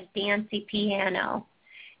very dancey piano.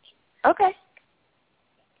 Okay.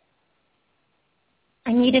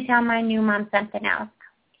 I need to tell my new mom something else.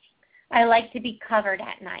 I like to be covered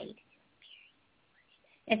at night.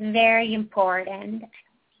 It's very important.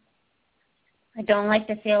 I don't like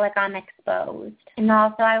to feel like I'm exposed. And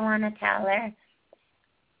also I want to tell her,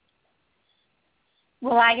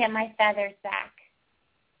 will I get my feathers back?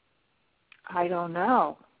 I don't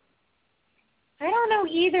know. I don't know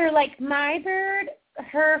either. Like my bird,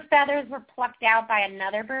 her feathers were plucked out by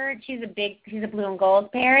another bird. She's a blue and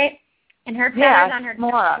gold parrot. And her feathers on her chest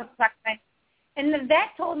were plucked by. And the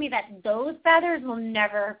vet told me that those feathers will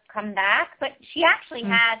never come back. But she actually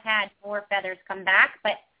has had more feathers come back,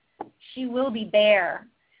 but she will be bare.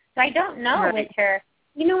 So I don't know with her.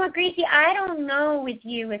 You know what, Gracie? I don't know with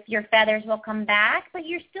you if your feathers will come back, but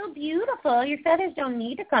you're still beautiful. Your feathers don't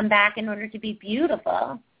need to come back in order to be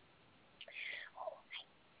beautiful.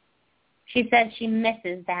 She says she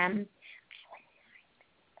misses them.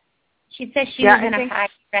 She says she was in a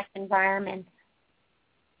high-stress environment.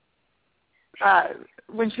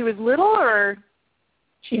 When she was little, or?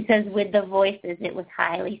 She says with the voices, it was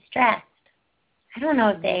highly stressed. I don't know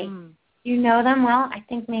if they You know them well? I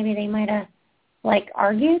think maybe they might have,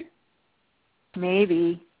 argued.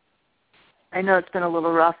 Maybe. I know it's been a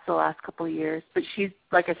little rough the last couple of years, but she's,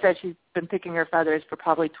 like I said, she's been picking her feathers for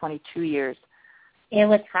probably 22 years. It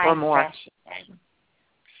was high or more. stress, she said.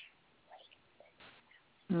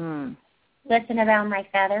 Listen about my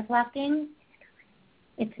feather plucking.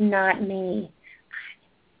 It's not me.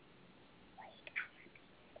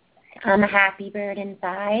 I'm a happy bird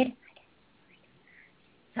inside.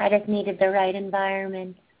 I just needed the right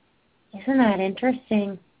environment. Isn't that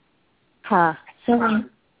interesting? Huh. So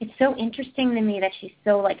it's so interesting to me that she's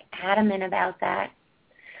so adamant about that.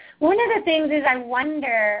 One of the things is I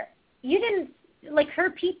wonder, you didn't, her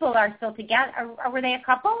people are still together. Or were they a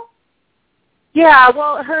couple? Yeah,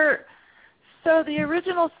 well, so the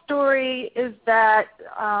original story is that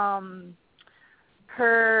I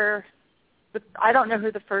don't know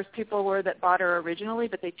who the first people were that bought her originally,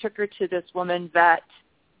 but they took her to this woman vet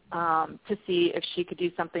to see if she could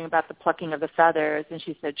do something about the plucking of the feathers, and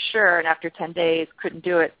she said sure, and after 10 days couldn't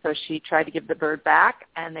do it, so she tried to give the bird back,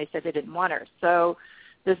 and they said they didn't want her. So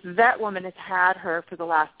this vet woman has had her for the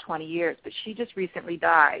last 20 years, but she just recently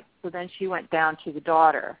died, so then she went down to the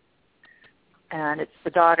daughter, and it's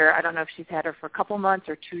the daughter, I don't know if she's had her for a couple months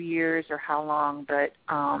or 2 years or how long, but...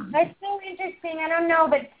 That's so interesting. I don't know,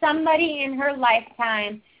 but somebody in her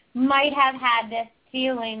lifetime might have had this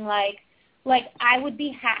feeling like I would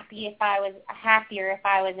be happier if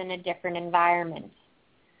I was in a different environment.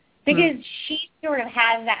 Because she sort of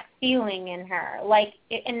has that feeling in her.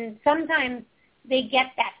 And sometimes they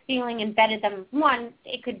get that feeling embedded them. One,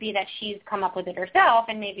 it could be that she's come up with it herself,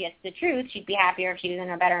 and maybe it's the truth. She'd be happier if she was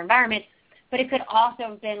in a better environment. But it could also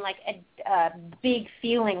have been a big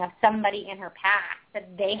feeling of somebody in her past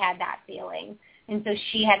that they had that feeling. And so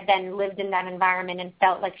she had then lived in that environment and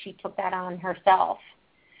felt like she took that on herself.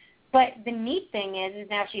 But the neat thing is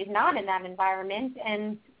now she's not in that environment,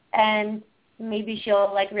 and maybe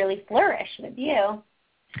she'll really flourish with you.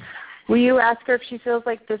 Will you ask her if she feels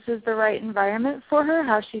like this is the right environment for her?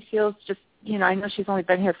 How she feels? Just I know she's only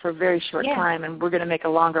been here for a very short time, and we're going to make a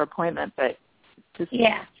longer appointment, but just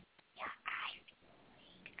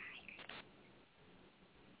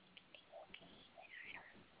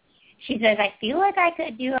She says, I feel like I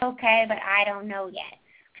could do okay, but I don't know yet.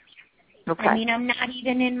 Okay. I'm not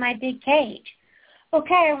even in my big cage.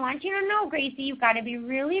 Okay, I want you to know, Gracie, you've got to be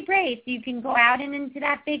really brave so you can go out and into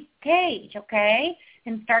that big cage, okay,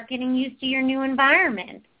 and start getting used to your new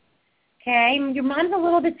environment. Okay? Your mom's a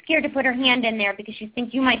little bit scared to put her hand in there because she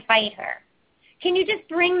thinks you might bite her. Can you just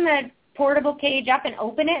bring the portable cage up and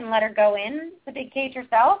open it and let her go in the big cage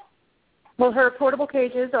herself? Well, her portable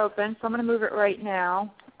cage is open, so I'm going to move it right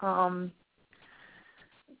now. And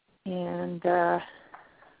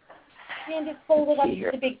just hold it up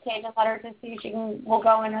to the big cage and let her just see if she will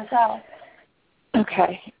go in herself.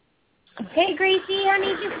 Okay. Okay, Gracie,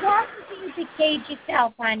 honey, just walk into your big cage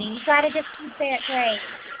yourself, honey. You got to just keep that great.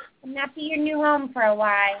 And that be your new home for a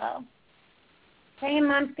while. Okay,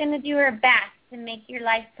 Mom's going to do her best to make your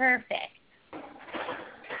life perfect.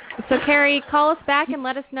 So, Carrie, call us back and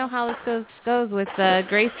let us know how this goes with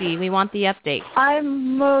Gracie. We want the update. I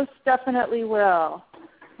most definitely will.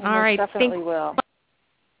 All right. Definitely will.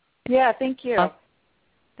 Yeah, thank you.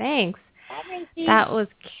 Thanks. Bye, Gracie. That was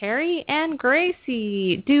Carrie and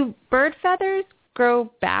Gracie. Do bird feathers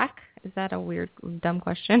grow back? Is that a weird, dumb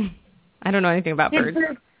question? I don't know anything about birds.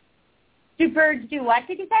 Do birds do what,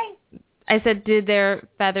 did you say? I said, did their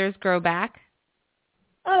feathers grow back?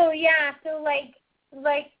 Oh, yeah. So,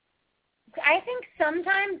 I think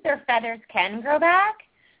sometimes their feathers can grow back,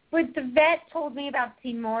 but the vet told me about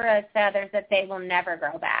Timora's feathers that they will never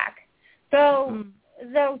grow back. So,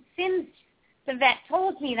 though since the vet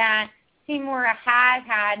told me that, Timora has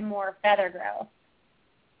had more feather growth.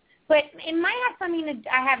 But it might have something to,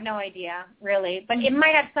 I have no idea, really, but it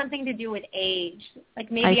might have something to do with age.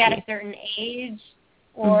 Maybe at a certain age,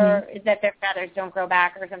 or is that their feathers don't grow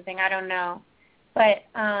back or something. I don't know. But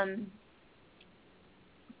how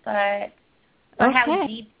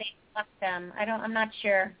deep they pluck them. I'm not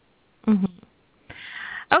sure. Mm-hmm.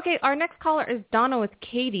 Okay, our next caller is Donna with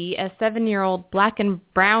Katie, a 7-year-old black and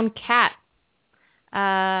brown cat.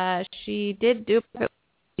 She did do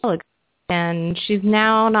it, and she's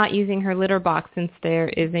now not using her litter box since there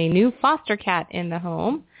is a new foster cat in the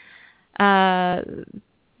home.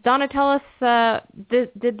 Donna, tell us,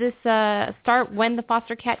 did this start when the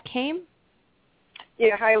foster cat came?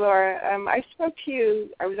 Yeah, hi, Laura. I spoke to you.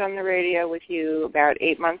 I was on the radio with you about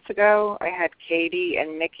 8 months ago. I had Katie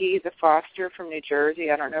and Mickey, the foster from New Jersey.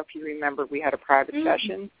 I don't know if you remember. We had a private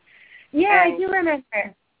session. Yeah, I do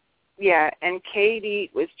remember. Yeah, and Katie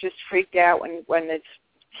was just freaked out when the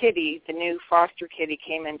kitty, the new foster kitty,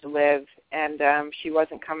 came in to live, and she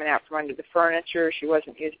wasn't coming out from under the furniture. She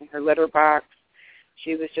wasn't using her litter box.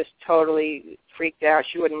 She was just totally freaked out.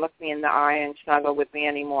 She wouldn't look me in the eye and snuggle with me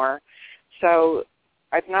anymore. So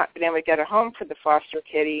I've not been able to get a home for the foster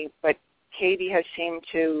kitty, but Katie has seemed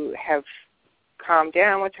to have calmed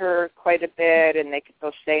down with her quite a bit, and they could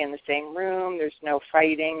both stay in the same room. There's no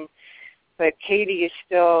fighting. But Katie is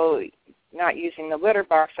still not using the litter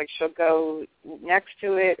box. Like, she'll go next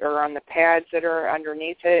to it or on the pads that are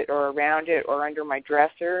underneath it or around it or under my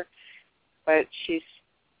dresser. But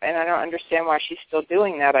and I don't understand why she's still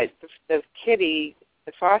doing that. The kitty,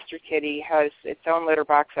 the foster kitty, has its own litter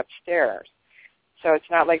box upstairs. So it's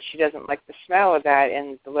not like she doesn't like the smell of that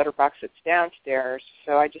in the litter box that's downstairs.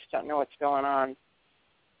 So I just don't know what's going on.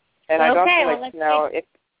 And I'd also like to know if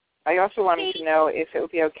I also wanted to know if it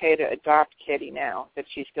would be okay to adopt Kitty now that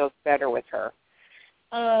she feels better with her.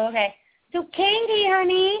 Oh, okay. So Katie,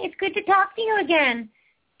 honey, it's good to talk to you again.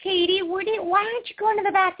 Katie, why don't you go into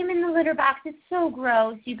the bathroom in the litter box? It's so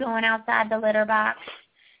gross, you going outside the litter box.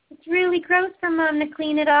 It's really gross for Mom to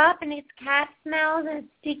clean it up, and it's cat smells, and it's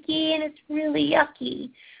sticky, and it's really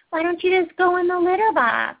yucky. Why don't you just go in the litter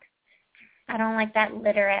box? I don't like that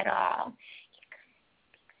litter at all.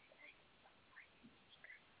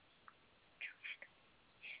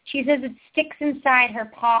 She says it sticks inside her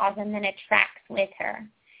paws, and then it tracks with her.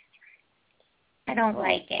 I don't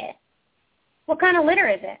like it. What kind of litter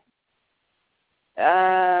is it?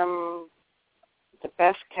 The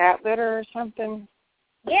best cat litter or something.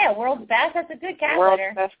 Yeah, world's best. That's a good cat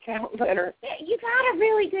litter. World's best cat litter. Yeah, you got a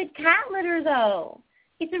really good cat litter, though.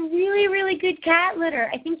 It's a really, really good cat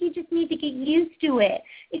litter. I think you just need to get used to it.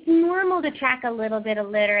 It's normal to track a little bit of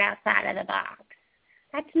litter outside of the box.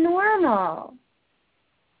 That's normal.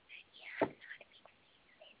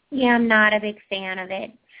 Yeah, I'm not a big fan of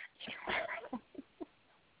it.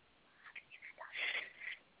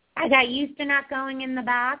 I got used to not going in the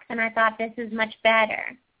box, and I thought this is much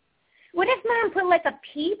better. What if Mom put like a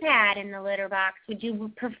pee pad in the litter box? Would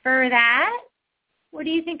you prefer that? What do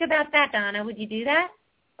you think about that, Donna? Would you do that?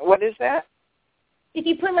 What is that? If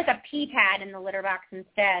you put like a pee pad in the litter box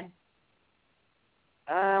instead.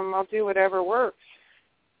 I'll do whatever works.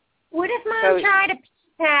 What if Mom tried a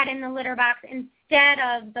pee pad in the litter box instead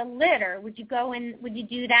of the litter? Would you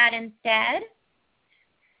do that instead?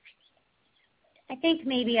 I think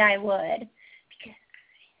maybe I would.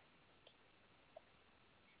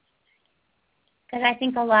 Because I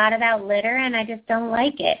think a lot about litter, and I just don't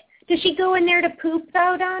like it. Does she go in there to poop,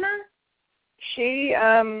 though, Donna? She,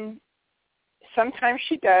 sometimes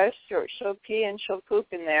she does. She'll pee and she'll poop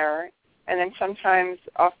in there. And then sometimes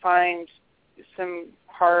I'll find some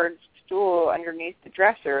hard stool underneath the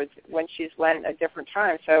dresser when she's went a different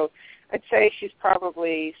time. So I'd say she's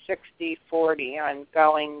probably 60-40 on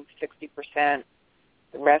going 60%,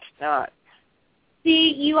 the rest not.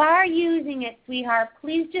 See, you are using it, sweetheart.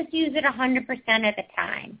 Please just use it 100% of the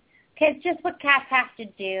time. Okay, it's just what cats have to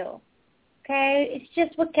do. Okay, it's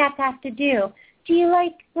just what cats have to do. Do you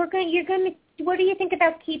what do you think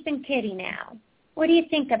about keeping Kitty now? What do you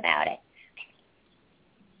think about it?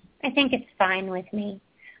 I think it's fine with me.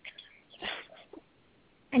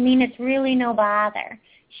 I mean, it's really no bother.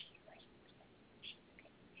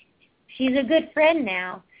 She's a good friend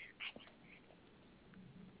now.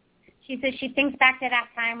 She says she thinks back to that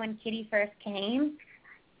time when Kitty first came,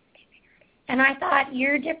 and I thought,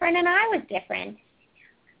 you're different and I was different.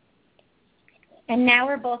 And now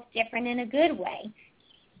we're both different in a good way.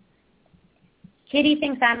 Kitty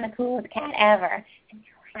thinks I'm the coolest cat ever.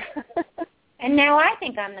 And now I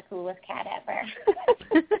think I'm the coolest cat ever.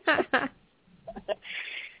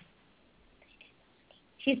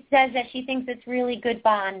 She says that she thinks it's really good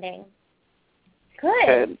bonding.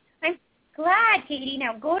 Good. I'm glad, Katie.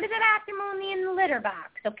 Now go to the bathroom only in the litter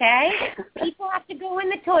box, okay? People have to go in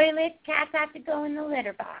the toilet. Cats have to go in the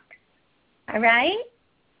litter box. All right?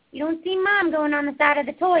 You don't see Mom going on the side of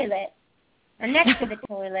the toilet or next to the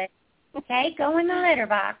toilet. Okay? Go in the litter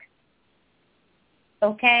box.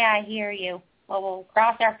 Okay, I hear you. Well, we'll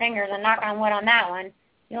cross our fingers and knock on wood on that one.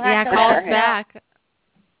 You'll have to call us back.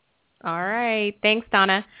 All right. Thanks,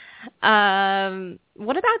 Donna.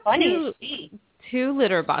 What about two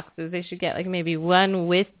litter boxes? They should get like maybe one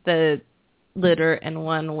with the litter and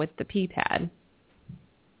one with the pee pad.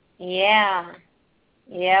 Yeah.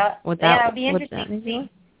 That would be interesting to see.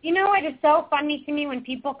 You know what is so funny to me when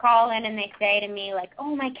people call in and they say to me, like,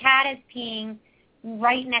 oh, my cat is peeing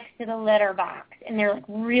right next to the litter box. And they're like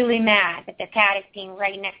really mad that their cat is peeing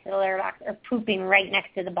right next to the litter box or pooping right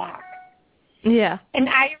next to the box. Yeah. And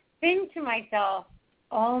I think to myself,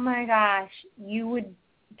 oh, my gosh, you would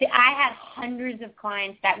I had hundreds of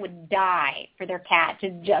clients that would die for their cat to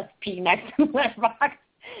just pee next to the litter box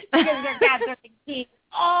because their cats are peeing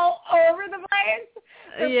all over the place.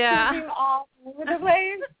 They're pooping all over the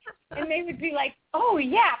place. And they would be like, oh,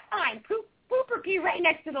 yeah, fine, poop or pee right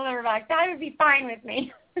next to the litter box. That would be fine with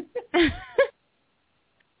me.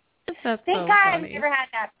 That's Thank so God funny. I've never had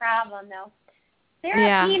that problem, though.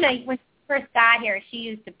 Serafina, when she first got here, she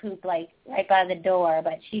used to poop, like, right by the door,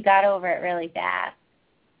 but she got over it really fast.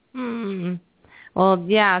 Well,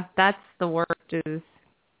 yeah, that's the worst is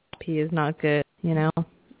pee is not good, you know?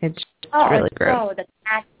 It's really gross. Oh, the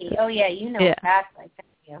cat pee. Oh, yeah, you know cats like that,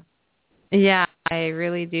 too. Yeah, I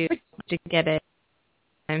really do to get it.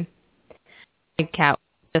 My cat,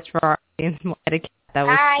 just for our etiquette, that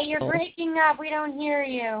was Hi, you're breaking up. We don't hear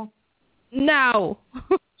you. No.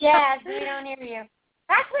 Yes, we don't hear you.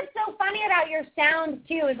 That's what's so funny about your sound,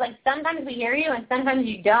 too, is like sometimes we hear you and sometimes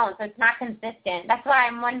you don't, so it's not consistent. That's why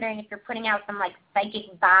I'm wondering if you're putting out some, like,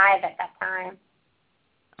 psychic vibe at that time.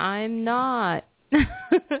 I'm not. Okay.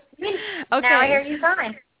 Now I hear you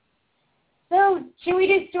fine. So, should we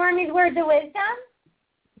do Stormy's Words of Wisdom?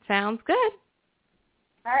 Sounds good.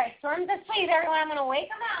 All right, Storm's asleep, everyone. I'm going to wake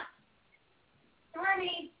him up.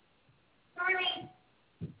 Stormy.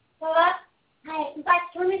 Go up. Hi, we got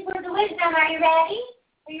Stormy's Words of Wisdom. Are you ready?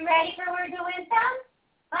 Are you ready for Words of Wisdom?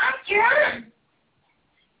 Huh? You're on.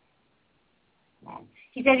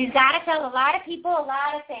 He says he's got to tell a lot of people a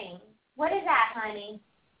lot of things. What is that, honey?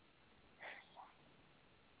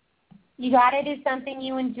 You got to do something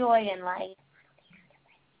you enjoy in life.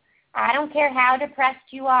 I don't care how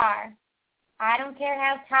depressed you are. I don't care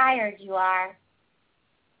how tired you are.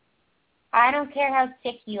 I don't care how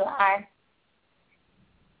sick you are.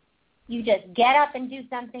 You just get up and do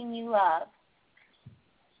something you love.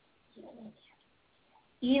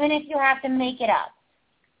 Even if you have to make it up.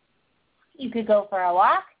 You could go for a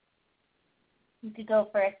walk. You could go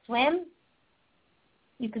for a swim.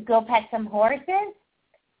 You could go pet some horses.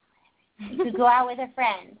 You could go out with a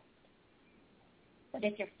friend. But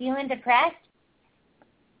if you're feeling depressed,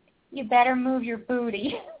 you better move your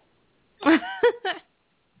booty.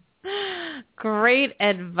 Great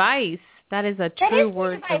advice. That is a true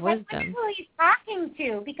word of wisdom. That's who he's talking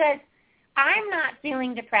to, because I'm not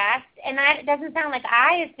feeling depressed, and it doesn't sound like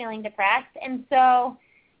I is feeling depressed, and so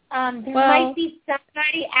there might be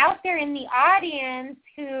somebody out there in the audience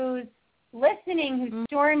who's listening who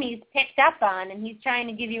Stormy's picked up on, and he's trying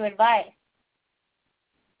to give you advice.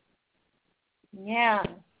 Yeah.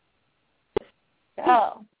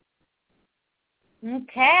 So,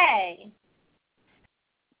 okay.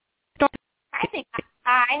 I think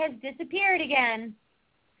I has disappeared again.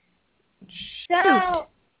 So,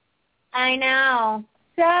 I know.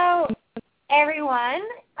 So, everyone,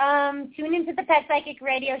 tune into the Pet Psychic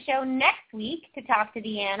Radio Show next week to talk to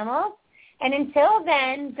the animals. And until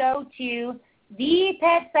then, go to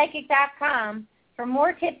thepetpsychic.com for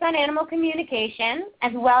more tips on animal communication,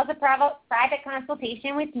 as well as a private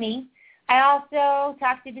consultation with me. I also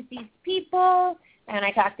talk to deceased people, and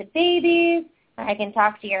I talk to babies, and I can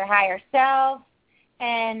talk to your higher self.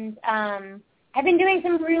 And I've been doing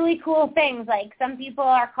some really cool things. Like some people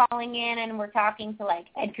are calling in, and we're talking to like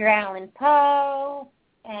Edgar Allan Poe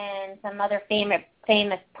and some other famous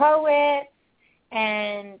poets.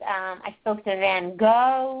 And I spoke to Van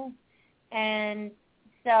Gogh. And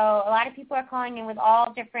so a lot of people are calling in with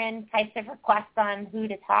all different types of requests on who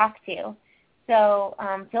to talk to. So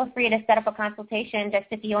feel free to set up a consultation just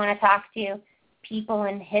if you want to talk to people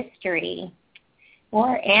in history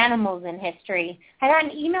or animals in history. I got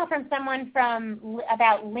an email from someone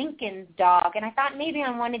about Lincoln's dog, and I thought maybe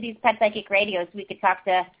on one of these Pet Psychic radios we could talk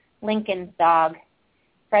to Lincoln's dog,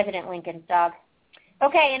 President Lincoln's dog.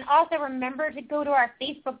 Okay, and also remember to go to our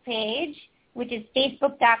Facebook page, which is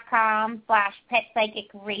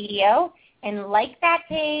facebook.com/petpsychicradio, and like that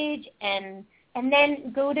page, and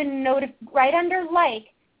then go to right under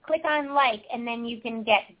like, click on like, and then you can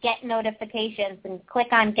get notifications, and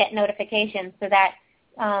click on get notifications so that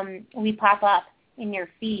we pop up in your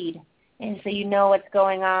feed, and so you know what's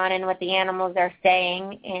going on and what the animals are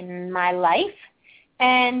saying in my life.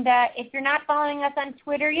 And if you're not following us on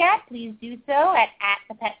Twitter yet, please do so at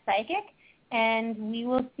 @thepetpsychic, and we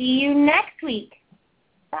will see you next week.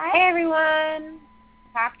 Bye, everyone.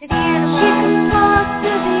 Talk to the animals. You can talk to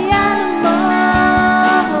the animals.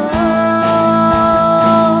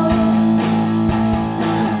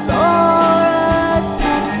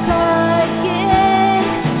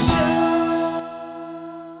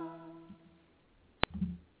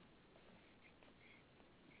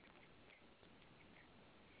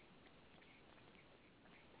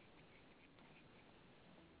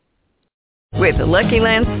 With the Lucky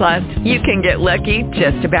Land Slots, you can get lucky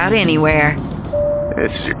just about anywhere.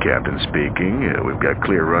 This is your captain speaking. We've got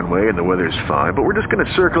clear runway and the weather's fine, but we're just going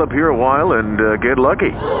to circle up here a while and get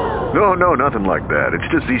lucky. No, nothing like that.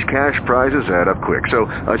 It's just these cash prizes add up quick. So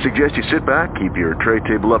I suggest you sit back, keep your tray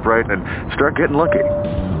table upright, and start getting lucky.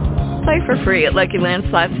 Play for free at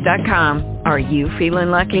LuckyLandSlots.com. Are you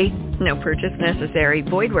feeling lucky? No purchase necessary.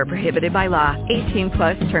 Void where prohibited by law.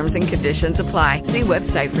 18+ terms and conditions apply. See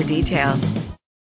website for details.